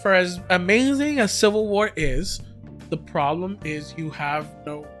 For as amazing as Civil War is, the problem is you have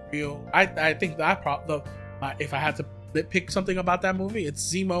no real... I think that if I had to pick something about that movie,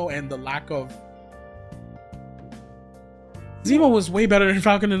 it's Zemo and the lack of... Zemo was way better than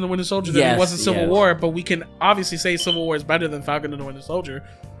Falcon and the Winter Soldier than he was in Civil War, but we can obviously say Civil War is better than Falcon and the Winter Soldier.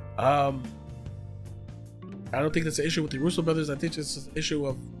 I don't think that's an issue with the Russo brothers. I think it's an issue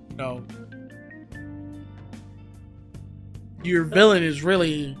of, your villain is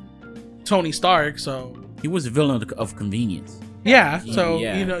really Tony Stark, so he was a villain of convenience. Yeah, so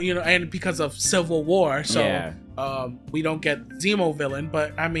and because of Civil War, so we don't get Zemo villain,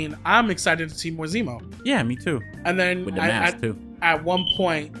 but I mean, I'm excited to see more Zemo. Yeah, me too. And then with the mask too. At one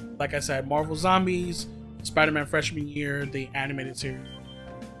point, like I said, Marvel Zombies, Spider-Man Freshman Year, the animated series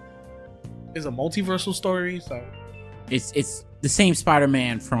is a multiversal story, so it's the same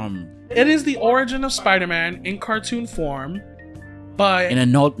Spider-Man from. It is the origin of Spider-Man in cartoon form, but in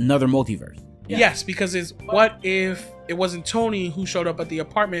another multiverse. Yes, because it's what if it wasn't Tony who showed up at the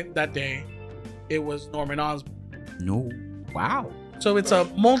apartment that day? It was Norman Osborn. No, wow. So it's a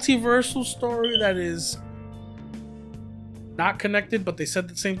multiversal story that is not connected, but they said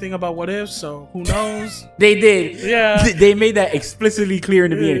the same thing about What If, so who knows? They did. Yeah. They made that explicitly clear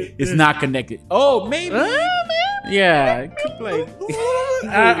in the beginning. It's not connected. Oh, maybe. Yeah. Like,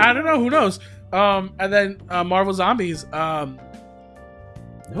 I don't know. Who knows? And then Marvel Zombies.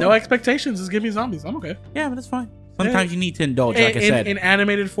 No expectations. Just give me zombies. I'm okay. Yeah, but that's fine. Sometimes you need to indulge, like I said. In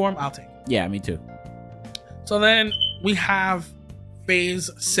animated form, I'll take it. Yeah, me too. So then we have Phase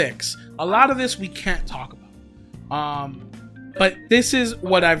 6. A lot of this we can't talk about. But this is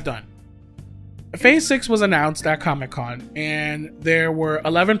what I've done. Phase 6 was announced at Comic-Con, and there were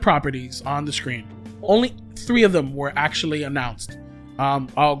 11 properties on the screen. Only 3 of them were actually announced.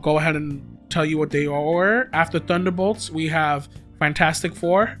 I'll go ahead and tell you what they were. After Thunderbolts, we have Fantastic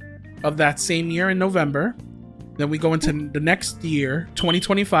Four of that same year in November. Then we go into the next year,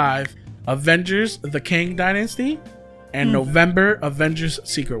 2025, Avengers: The Kang Dynasty, and November, Avengers: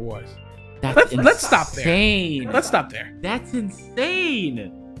 Secret Wars. Let's stop there. Let's stop there. That's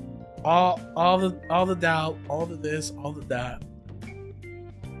insane. All the doubt, all the this, all the that.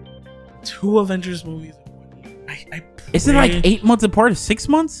 2 Avengers movies in 1 year. Is it like 8 months apart or 6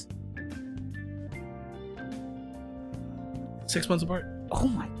 months? 6 months apart. Oh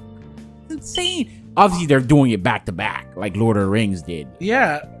my, that's insane. Obviously, they're doing it back to back, like Lord of the Rings did.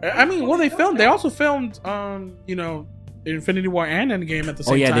 Yeah, I mean, well, they also filmed, Infinity War and Endgame at the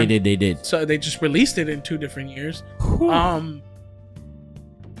same time. Oh yeah, they did. So they just released it in 2 different years.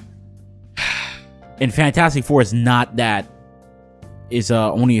 And Fantastic Four is not that. Is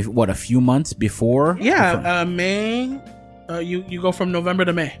only a few months before. Yeah, May. You go from November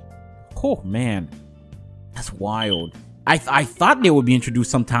to May. Oh man, that's wild. I thought they would be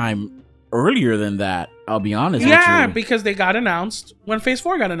introduced sometime earlier than that. I'll be honest. Yeah, with you. because they got announced when Phase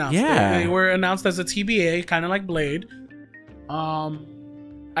 4 got announced. Yeah, they were announced as a TBA, kind of like Blade.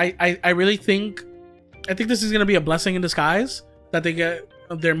 I really think this is gonna be a blessing in disguise that they get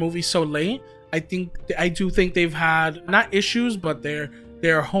their movies so late, I do think they've had not issues, but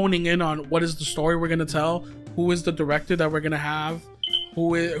they're honing in on what is the story we're gonna tell, who is the director that we're gonna have,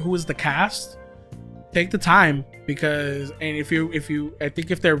 who is the cast. Take the time, because I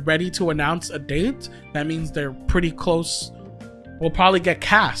think if they're ready to announce a date, that means they're pretty close. We'll probably get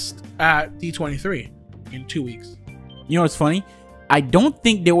cast at D23 in 2 weeks. You know what's funny? I don't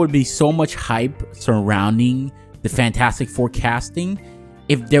think there would be so much hype surrounding the Fantastic Four casting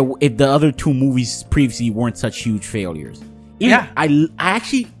if the other two movies previously weren't such huge failures. I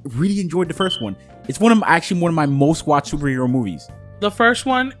actually really enjoyed the first one. It's one of my most watched superhero movies. The first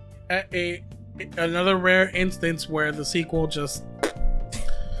one, another rare instance where the sequel just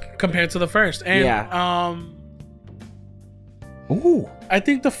compared to the first, and I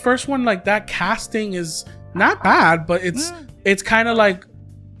think the first one, like, that casting is not bad, but it's kind of like,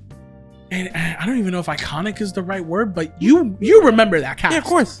 and I don't even know if iconic is the right word, but you remember that cast. Yeah, of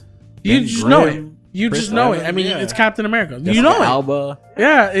course. You just know it. You just know it. I mean, it's Captain America. You know it. Alba.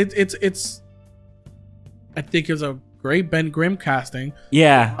 Yeah, it's. I think it was a great Ben Grimm casting.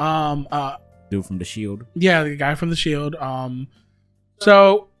 Yeah. Dude from the Shield. Yeah, the guy from the Shield.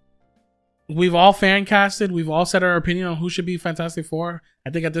 So we've all fan casted. We've all said our opinion on who should be Fantastic Four. I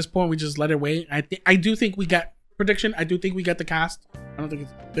think at this point we just let it wait. I do think we get prediction. I do think we get the cast. I don't think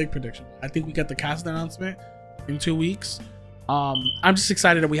it's a big prediction. I think we get the cast announcement in 2 weeks. I'm just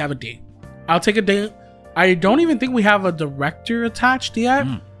excited that we have a date. I'll take a date. I don't even think we have a director attached yet.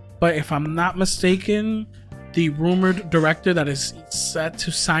 But if I'm not mistaken, the rumored director that is set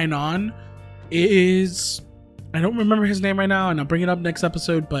to sign on is, I don't remember his name right now, and I'll bring it up next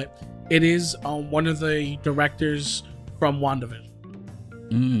episode, but it is one of the directors from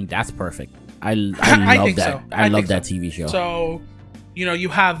WandaVision. That's perfect. I love that. So. I love that TV show. So, you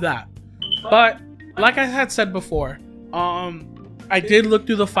have that. But like I had said before, I did look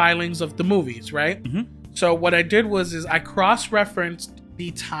through the filings of the movies, right? So what I did was I cross-referenced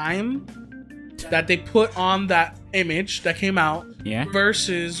the time that they put on that image that came out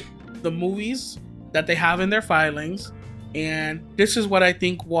versus the movies that they have in their filings, and this is what I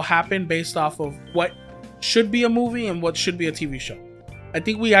think will happen based off of what should be a movie and what should be a TV show. I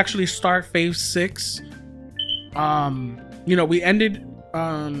think we actually start phase 6. We ended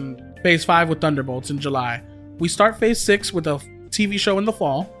phase 5 with Thunderbolts in July. We start phase 6 with a TV show in the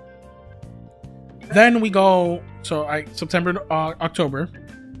fall. Then we go September, October.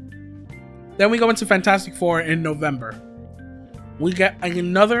 Then we go into Fantastic Four in November. We get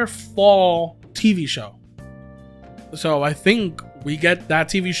another fall TV show. So I think we get that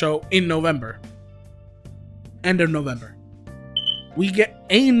TV show in November. End of November. We get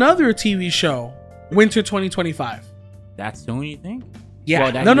another TV show winter 2025. That's the only thing?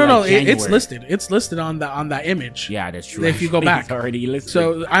 Yeah. Well, no. It's listed. It's listed on that image. Yeah, that's true. If you go back. It's already listed.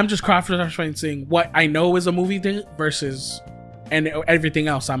 So I'm just cross-referencing what I know is a movie date versus, and everything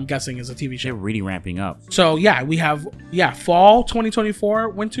else I'm guessing is a TV show. They're really ramping up. So yeah, we have fall 2024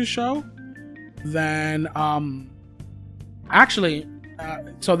 winter show. Then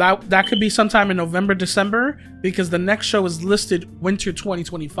so that could be sometime in November, December, because the next show is listed winter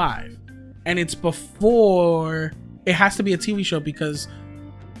 2025, and it's before. It has to be a TV show because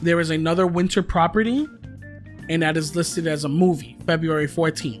there is another winter property, and that is listed as a movie, February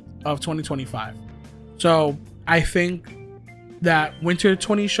 14th of 2025. So I think that winter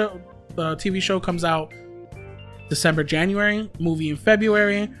TV show comes out December, January, movie in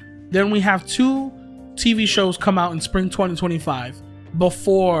February. Then we have 2 TV shows come out in spring 2025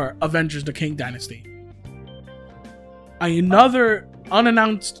 before Avengers: The King Dynasty. Another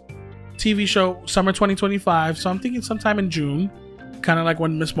unannounced TV show summer 2025, so I'm thinking sometime in June, kind of like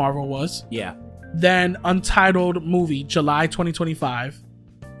when Miss Marvel was. Yeah. Then untitled movie July 2025.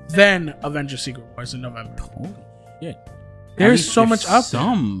 Then Avengers: Secret Wars in November. Holy shit! There's so much up.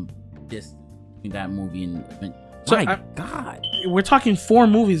 Some this in that movie and God, we're talking 4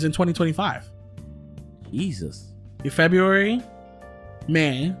 movies in 2025. Jesus. February,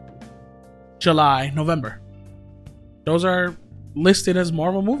 May, July, November. Those are listed as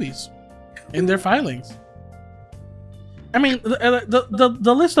Marvel movies in their filings. I mean,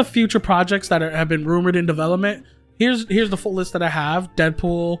 the list of future projects that have been rumored in development. Here's the full list that I have: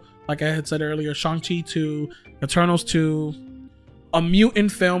 Deadpool, like I had said earlier, Shang-Chi 2, Eternals 2, a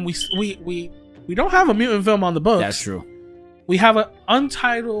mutant film. We don't have a mutant film on the books. That's true. We have an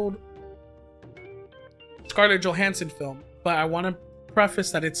untitled Scarlett Johansson film, but I want to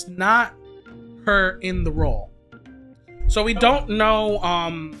preface that it's not her in the role. So we don't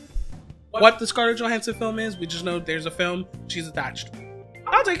know what the Scarlett Johansson film is. We just know there's a film. She's attached.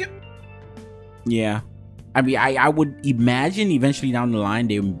 I'll take it. Yeah. I mean, I would imagine eventually down the line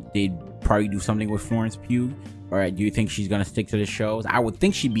they'd probably do something with Florence Pugh. Or do you think she's gonna stick to the shows? I would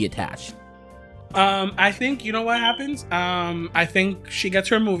think she'd be attached. I think you know what happens. I think she gets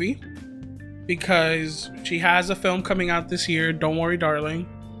her movie because she has a film coming out this year. Don't Worry, Darling.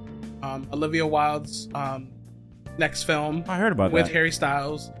 Olivia Wilde's next film. I heard about with that. Harry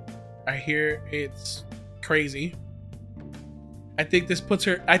Styles. I hear it's crazy. I think this puts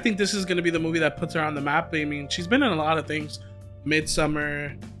her. I think this is going to be the movie that puts her on the map. I mean, she's been in a lot of things: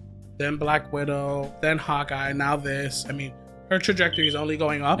 Midsummer, then Black Widow, then Hawkeye, now this. I mean, her trajectory is only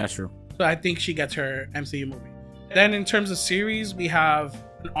going up. That's true. So I think she gets her MCU movie. Then in terms of series, we have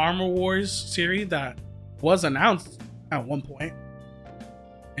an Armor Wars series that was announced at one point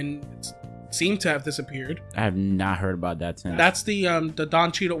and it seemed to have disappeared. I have not heard about that since. That's the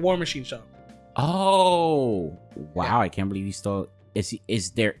Don Cheadle War Machine show. Oh, wow. Yeah. I can't believe he's still...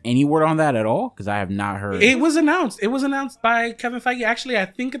 Is there any word on that at all? Because I have not heard. It was announced. It was announced by Kevin Feige. Actually, I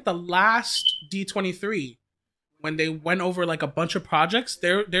think at the last D23, when they went over like a bunch of projects,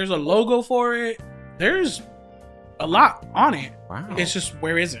 there's a logo for it. There's a lot on it. Wow. It's just,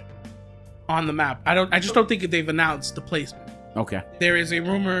 where is it on the map? I just don't think they've announced the placement. Okay. There is a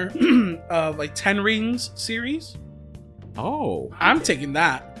rumor of a 10 Rings series. Oh. I'm taking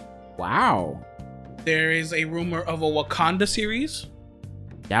that. Wow. There is a rumor of a Wakanda series.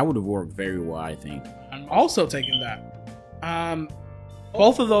 That would have worked very well, I think. I'm also taking that.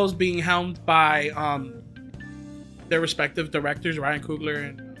 Both of those being helmed by their respective directors, Ryan Coogler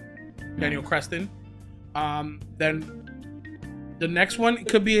and Daniel Creston. Then the next one, it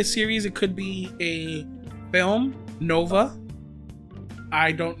could be a series, it could be a film, Nova.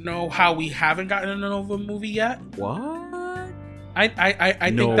 I don't know how we haven't gotten a Nova movie yet. What? I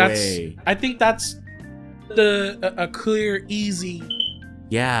No think that's way. I think that's a clear, easy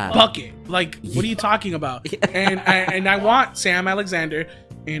bucket. Like, what are you talking about? And I want Sam Alexander.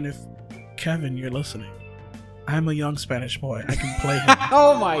 And if Kevin, you're listening, I'm a young Spanish boy. I can play him.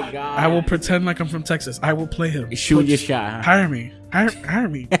 Oh my god! I will pretend like I'm from Texas. I will play him. Shoot your shot. Huh? Hire me. Hire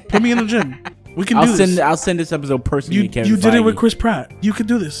me. Put me in the gym. We can do this. I'll send this episode personally. You did it with Chris Pratt. You could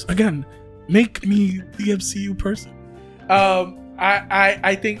do this again. Make me the MCU person.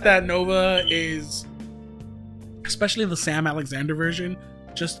 I think that Nova is, especially the Sam Alexander version,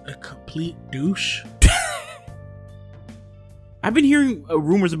 just a complete douche. I've been hearing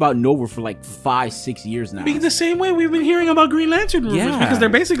rumors about Nova for like 5-6 years now. The same way we've been hearing about Green Lantern rumors, because they're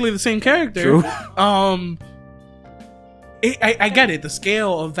basically the same character. True. I get it. The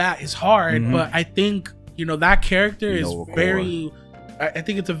scale of that is hard, but I think, that character is very... I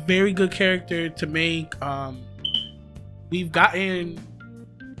think it's a very good character to make. We've gotten...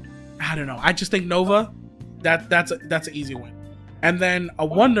 I don't know. I just think Nova, that's an easy win. And then a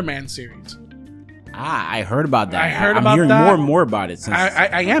Wonder Man series. I heard about that. I'm hearing that. more and more about it. Since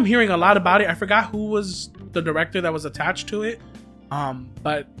I am hearing a lot about it. I forgot who was the director that was attached to it.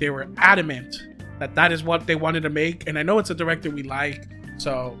 But they were adamant that is what they wanted to make. And I know it's a director we like.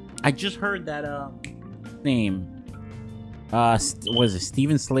 So I just heard that name. Was it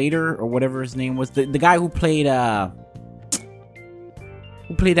Steven Slater or whatever his name was? The guy who played that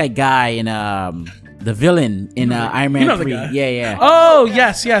guy in the villain in Iron Man 3. Yeah. Oh,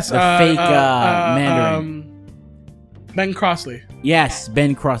 yes. The fake Mandarin. Ben Crossley. Yes,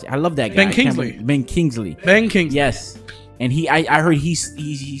 Ben Crossley. I love that guy. Ben Kingsley. Ben Kingsley. Yes. And I heard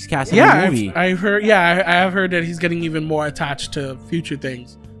he's casting a movie. I have heard that he's getting even more attached to future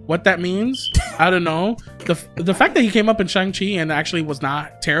things. What that means, I don't know. The fact that he came up in Shang-Chi and actually was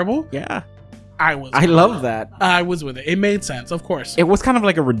not terrible. Yeah. I love that. I was with it. It made sense, of course. It was kind of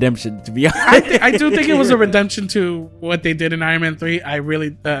like a redemption, to be honest. I do think it was a redemption to what they did in Iron Man 3. I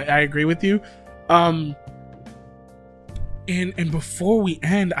really, I agree with you. And before we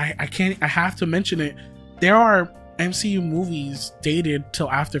end, I have to mention it. There are MCU movies dated till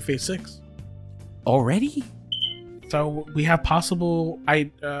after Phase 6. Already? So we have possible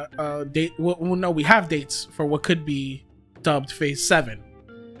date. Well, no, we have dates for what could be dubbed Phase 7.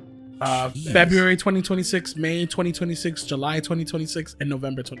 February 2026, May 2026, July 2026, and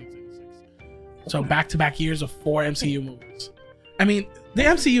November 2026. So back-to-back years of 4 MCU movies. I mean, the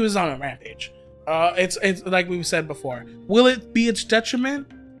MCU is on a rampage. It's like we said before. Will it be its detriment?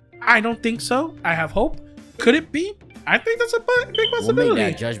 I don't think so. I have hope. Could it be? I think that's a big possibility. We'll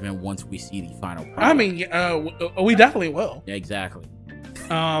make that judgment once we see the final product. I mean, we definitely will. Yeah, exactly.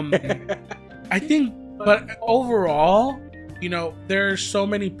 I think, but overall, there are so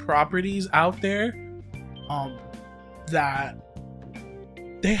many properties out there that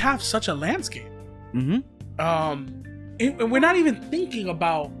they have such a landscape. Mm-hmm. And we're not even thinking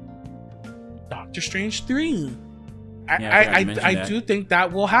about Doctor Doctor Strange 3. I do think that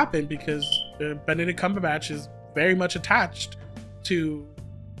will happen because Benedict Cumberbatch is very much attached to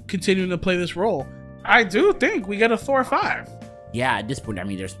continuing to play this role. I do think we get a Thor 5. Yeah, at this point, I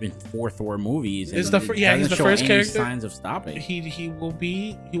mean, there's been 4 Thor movies. He's the first character. Signs of stopping. He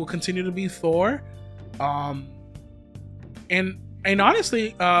will continue to be Thor. And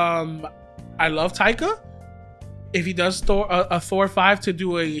honestly, I love Taika. If he does a Thor 5 to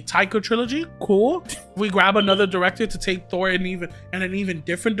do a Taika trilogy, cool. We grab another director to take Thor in an even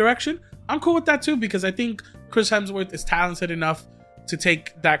different direction. I'm cool with that too, because I think Chris Hemsworth is talented enough to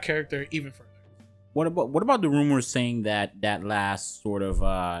take that character even further. What about the rumors saying that last sort of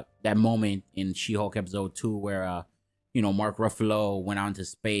that moment in She-Hulk episode 2 where Mark Ruffalo went out into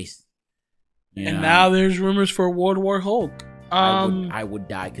space, and now there's rumors for World War Hulk. I would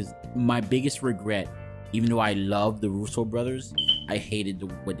die, because my biggest regret, even though I love the Russo brothers, I hated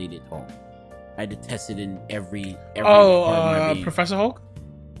what they did to Hulk. I detested in every part of my being. Professor Hulk?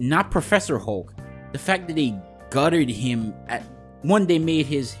 Not Professor Hulk. The fact that they gutted him at one, they made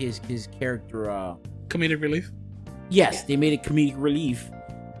his character comedic relief. Yes, they made it comedic relief.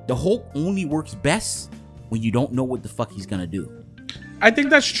 The Hulk only works best when you don't know what the fuck he's gonna do. I think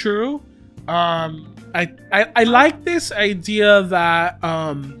that's true. I like this idea that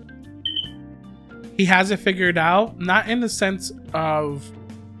he has it figured out, not in the sense of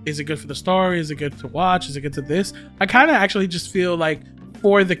is it good for the story, is it good to watch, is it good to this. I kind of actually just feel like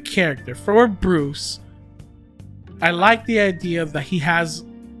for the character, for Bruce, I like the idea that he has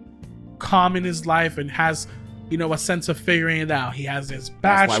calm in his life and has, a sense of figuring it out. He has his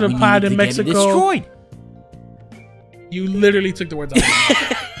bachelor pad in Mexico. Destroyed. You literally took the words out of my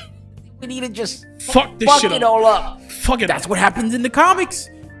mouth. We need to just fuck this shit it all up. Fuck it. That's what happens in the comics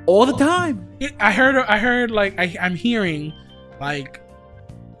all the time. I heard like I'm hearing like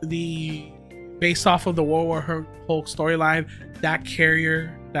based off of the World War Hulk storyline, that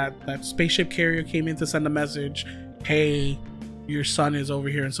carrier, that spaceship carrier came in to send a message. Hey, your son is over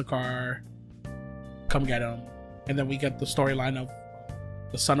here in Sakaar. Come get him. And then we get the storyline of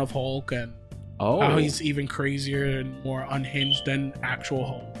the son of Hulk and how he's even crazier and more unhinged than actual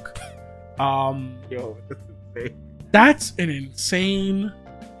Hulk. That's an insane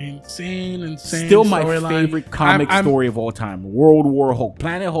still my favorite comic story of all time. World War Hulk,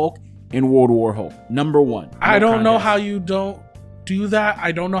 Planet Hulk, and World War Hulk. Number 1. I don't know how you don't do that.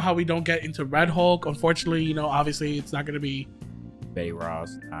 I don't know how we don't get into Red Hulk. Unfortunately, obviously it's not going to be Betty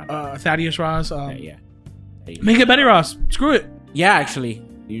Ross, Thaddeus Ross. Yeah. Make it Betty Ross. Screw it. Yeah, actually,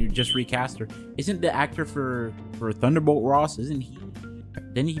 you just recast her. Isn't the actor for Thunderbolt Ross?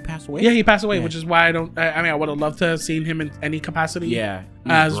 Didn't he pass away? Yeah, he passed away, which is why I would have loved to have seen him in any capacity. Yeah,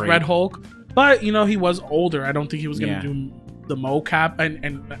 as great. Red Hulk, but he was older. I don't think he was going to do the mocap,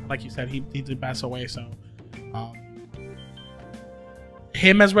 and like you said, he did pass away. So,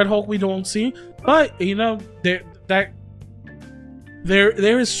 him as Red Hulk we don't see, but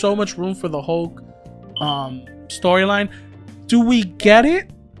there is so much room for the Hulk storyline. Do we get it?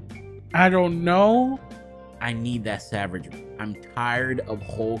 I don't know. I need that savagery. I'm tired of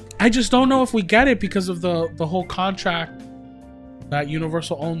Hulk. I just don't know if we get it because of the whole contract that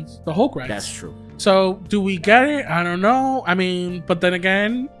Universal owns the Hulk rights. That's true. So do we get it? I don't know. I mean, but then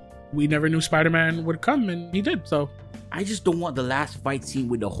again, we never knew Spider-Man would come, and he did. So I just don't want the last fight scene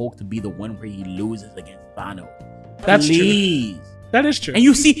with the Hulk to be the one where he loses against Thanos. That's true. That is true. And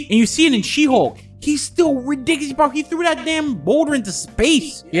you see it in She-Hulk. He's still ridiculous, bro. He threw that damn boulder into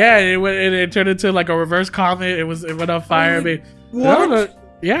space. Yeah, it turned into like a reverse comet. It went on fire. I mean, what?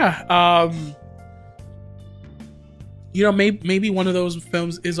 Yeah. Maybe one of those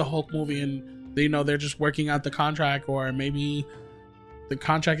films is a Hulk movie, and they're just working out the contract, or maybe the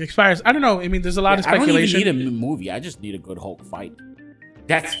contract expires. I don't know. I mean, there's a lot of speculation. I don't even need a movie. I just need a good Hulk fight.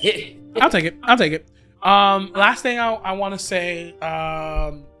 That's it. I'll take it. Last thing I want to say,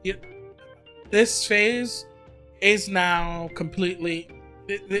 this phase is now completely,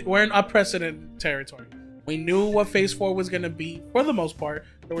 we're in unprecedented territory. We knew what phase 4 was going to be for the most part.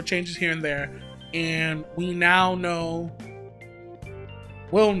 There were changes here and there, and we now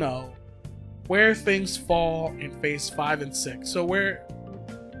we'll know where things fall in phase 5 and 6. So we're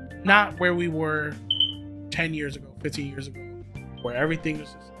not where we were 10 years ago, 15 years ago, where everything is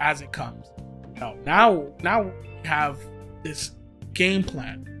just as it comes. No, now we have this game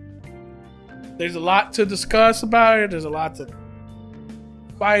plan. There's a lot to discuss about it. There's a lot to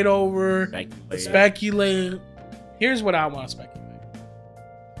fight over, speculate. Here's what I want to speculate.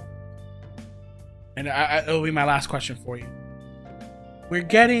 And it'll be my last question for you. We're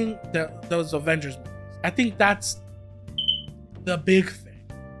getting those Avengers movies. I think that's the big thing.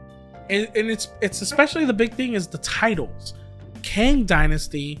 and it's especially the big thing is the titles, Kang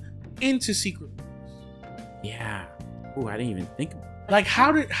Dynasty into Secret Wars. Yeah. Oh, I didn't even think about that. Like,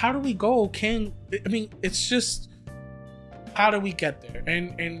 how do we go Kang? I mean, it's just, how do we get there?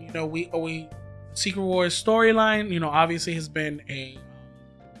 And you know, we Secret Wars storyline, you know, obviously has been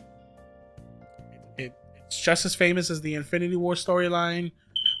it's just as famous as the Infinity War storyline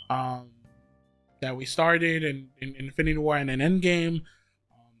that we started in Infinity War and in Endgame.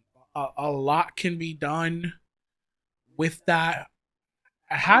 A lot can be done with that.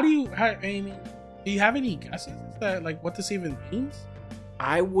 I mean, do you have any guesses that, like, what this even means?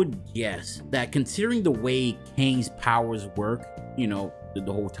 I would guess that, considering the way Kang's powers work, you know,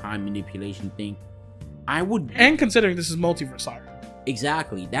 the whole time manipulation thing, and considering this is multiverse art.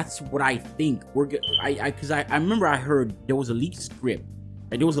 Exactly. That's what I think. Because I remember I heard there was a leaked script.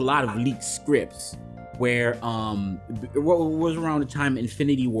 Like, there was a lot of leaked scripts where it was around the time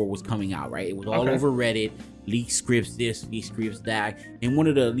Infinity War was coming out, right? It was all over Reddit. Leaked scripts this, leaked scripts that, and one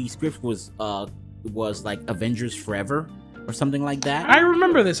of the leaked scripts was like Avengers Forever or something like that. I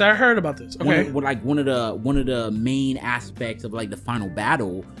remember this. I heard about this. Okay. One of the main aspects of, like, the final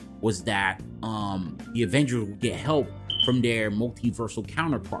battle was that the Avengers would get help from their multiversal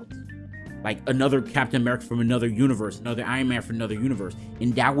counterparts, like another Captain America from another universe, another Iron Man from another universe,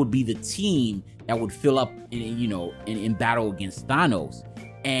 and that would be the team that would fill up in battle against Thanos.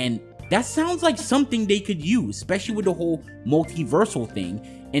 And that sounds like something they could use, especially with the whole multiversal thing.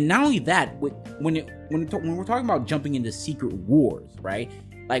 And not only that, when we're talking about jumping into Secret Wars, right?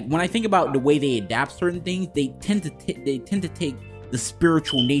 Like, when I think about the way they adapt certain things, they tend to take the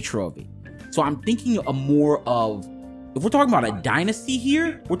spiritual nature of it. So I'm thinking of more of, if we're talking about a dynasty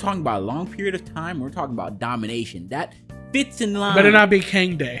here, we're talking about a long period of time. We're talking about domination. That fits in line. Better not be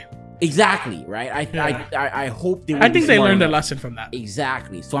Kang Day. Exactly, right? I hope they. I think they learned a lesson from that.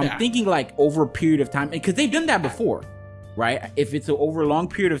 Exactly. So I'm thinking, like, over a period of time, because they've done that before, right? If it's over a long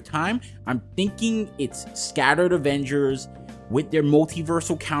period of time, I'm thinking it's scattered Avengers with their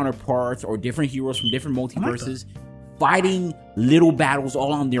multiversal counterparts or different heroes from different multiverses, fighting little battles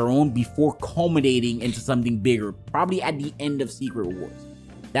all on their own before culminating into something bigger, probably at the end of Secret Wars.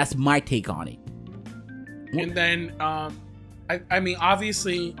 That's my take on it. And then, I mean,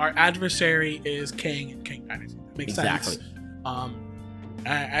 obviously, our adversary is Kang and Kang Dynasty. That makes sense.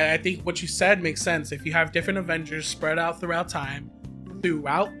 I think what you said makes sense. If you have different Avengers spread out throughout time,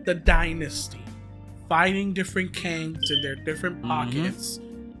 throughout the dynasty, fighting different Kangs in their different pockets,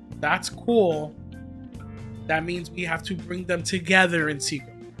 that's cool. That means we have to bring them together in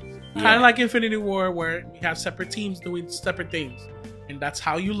Secret Wars. Kind of like Infinity War, where we have separate teams doing separate things. And that's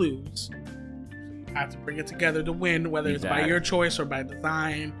how you lose. So you have to bring it together to win, whether it's by your choice or by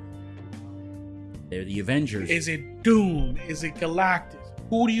design. They're the Avengers. Is it Doom? Is it Galactus?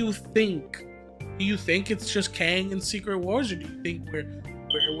 Who do you think? Do you think it's just Kang in Secret Wars, or do you think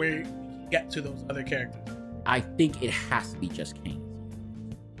we get to those other characters? I think it has to be just Kang.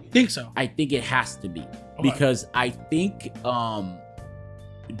 You think so? I think it has to be. Because I think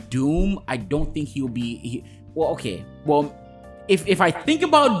Doom, I don't think he'll be... If I think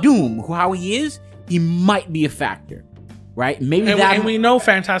about Doom, how he is, he might be a factor, right? Maybe and we know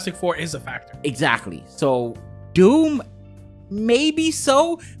Fantastic Four is a factor. Exactly. So Doom, maybe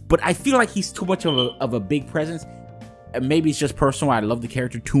so, but I feel like he's too much of a big presence. Maybe it's just personal. I love the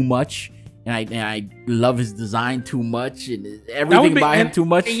character too much, and I love his design too much, and everything about him too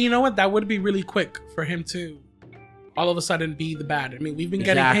much. And you know what? That would be really quick for him to all of a sudden be the bad. I mean, we've been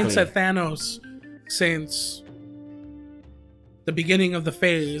getting hints at Thanos since the beginning of the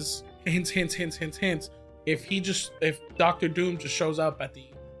phase. Hints. If Doctor Doom just shows up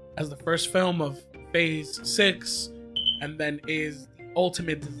as the first film of Phase 6, and then is the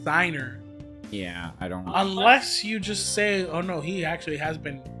ultimate designer. Yeah, I don't know. Unless you just say, oh no, he actually has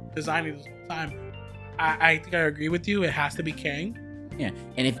been designing this whole time. I think I agree with you. It has to be Kang. Yeah,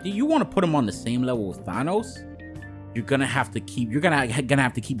 and if you want to put him on the same level with Thanos, you're gonna have to keep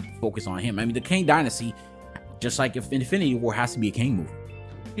focus on him. I mean, the Kang Dynasty, just like if Infinity War, has to be a Kang movie.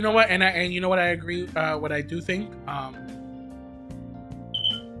 You know what? And you know what? I agree. What I do think.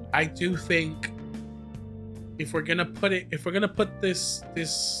 I do think if we're gonna put the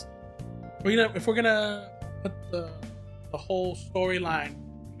whole storyline,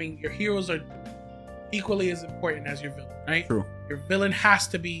 I mean, your heroes are equally as important as your villain, right? True. Your villain has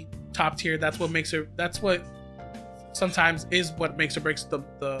to be top tier. That's what sometimes is what makes or breaks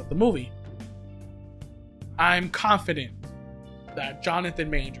the movie. I'm confident that Jonathan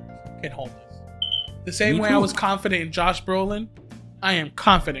Majors can hold this. The same way I was confident in Josh Brolin, I am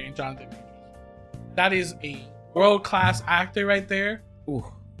confident in Jonathan Majors. That is a world-class actor right there. Ooh.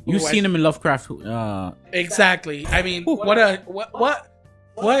 You've seen him in Lovecraft. Exactly. I mean, what? I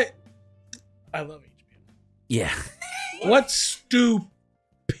love HBO. Yeah. What stupidity!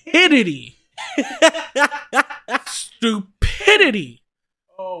 Stupidity!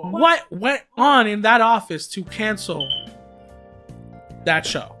 What went on in that office to cancel that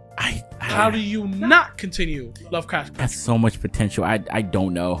show? How do you not continue Lovecraft? That's so much potential. I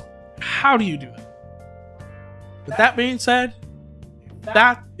don't know. How do you do that? With that being said,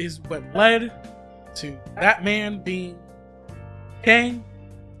 that is what led to that man being king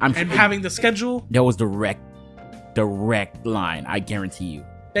and having the schedule. That was direct line. I guarantee you.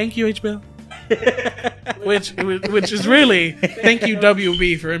 Thank you, HBO. which is really thank you,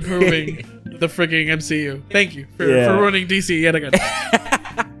 WB, for improving the freaking MCU. Thank you for ruining DC yet again.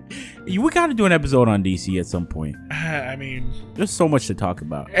 We got to do an episode on DC at some point. I mean, there's so much to talk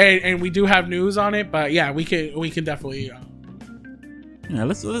about, and we do have news on it. But yeah, we can definitely.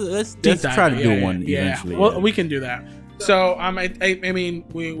 Let's try to do one eventually. Well, we can do that. So I mean,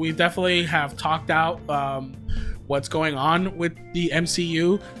 we definitely have talked out what's going on with the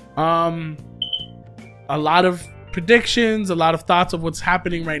MCU. A lot of predictions, a lot of thoughts of what's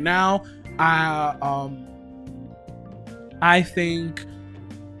happening right now. I think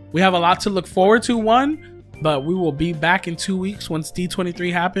we have a lot to look forward to, but we will be back in 2 weeks once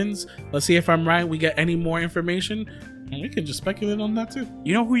D23 happens. Let's see if I'm right. We get any more information, and we can just speculate on that too.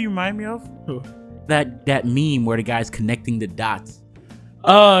 You know who you remind me of? Who? That meme where the guy's connecting the dots.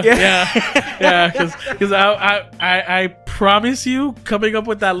 Yeah, because I promise you, coming up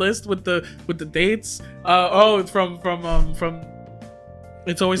with that list with the dates. It's from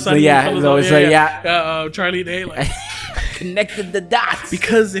It's Always Sunny. Charlie Day, like connected the dots.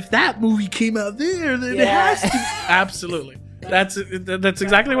 Because if that movie came out there, then it has to. Absolutely, that's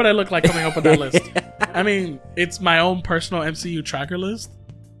exactly what I look like coming up with that list. I mean, it's my own personal MCU tracker list.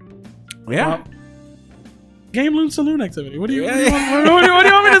 Yeah. Game Loon Saloon activity. What do you want me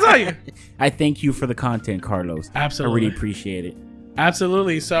to tell you? I thank you for the content, Carlos. Absolutely. I really appreciate it.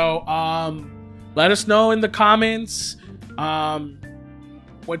 Absolutely. So let us know in the comments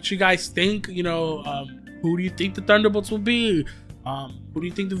what you guys think. Who do you think the Thunderbolts will be? Who do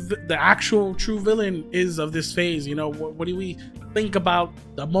you think the actual true villain is of this phase? What do we think about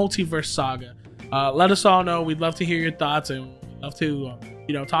the multiverse saga? Let us all know. We'd love to hear your thoughts, and we'd love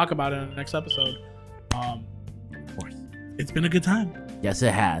to talk about it in the next episode. Of course, it's been a good time. Yes,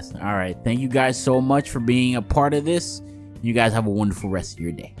 it has. All right. Thank you guys so much for being a part of this. You guys have a wonderful rest of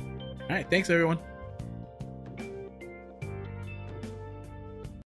your day. All right. Thanks, everyone.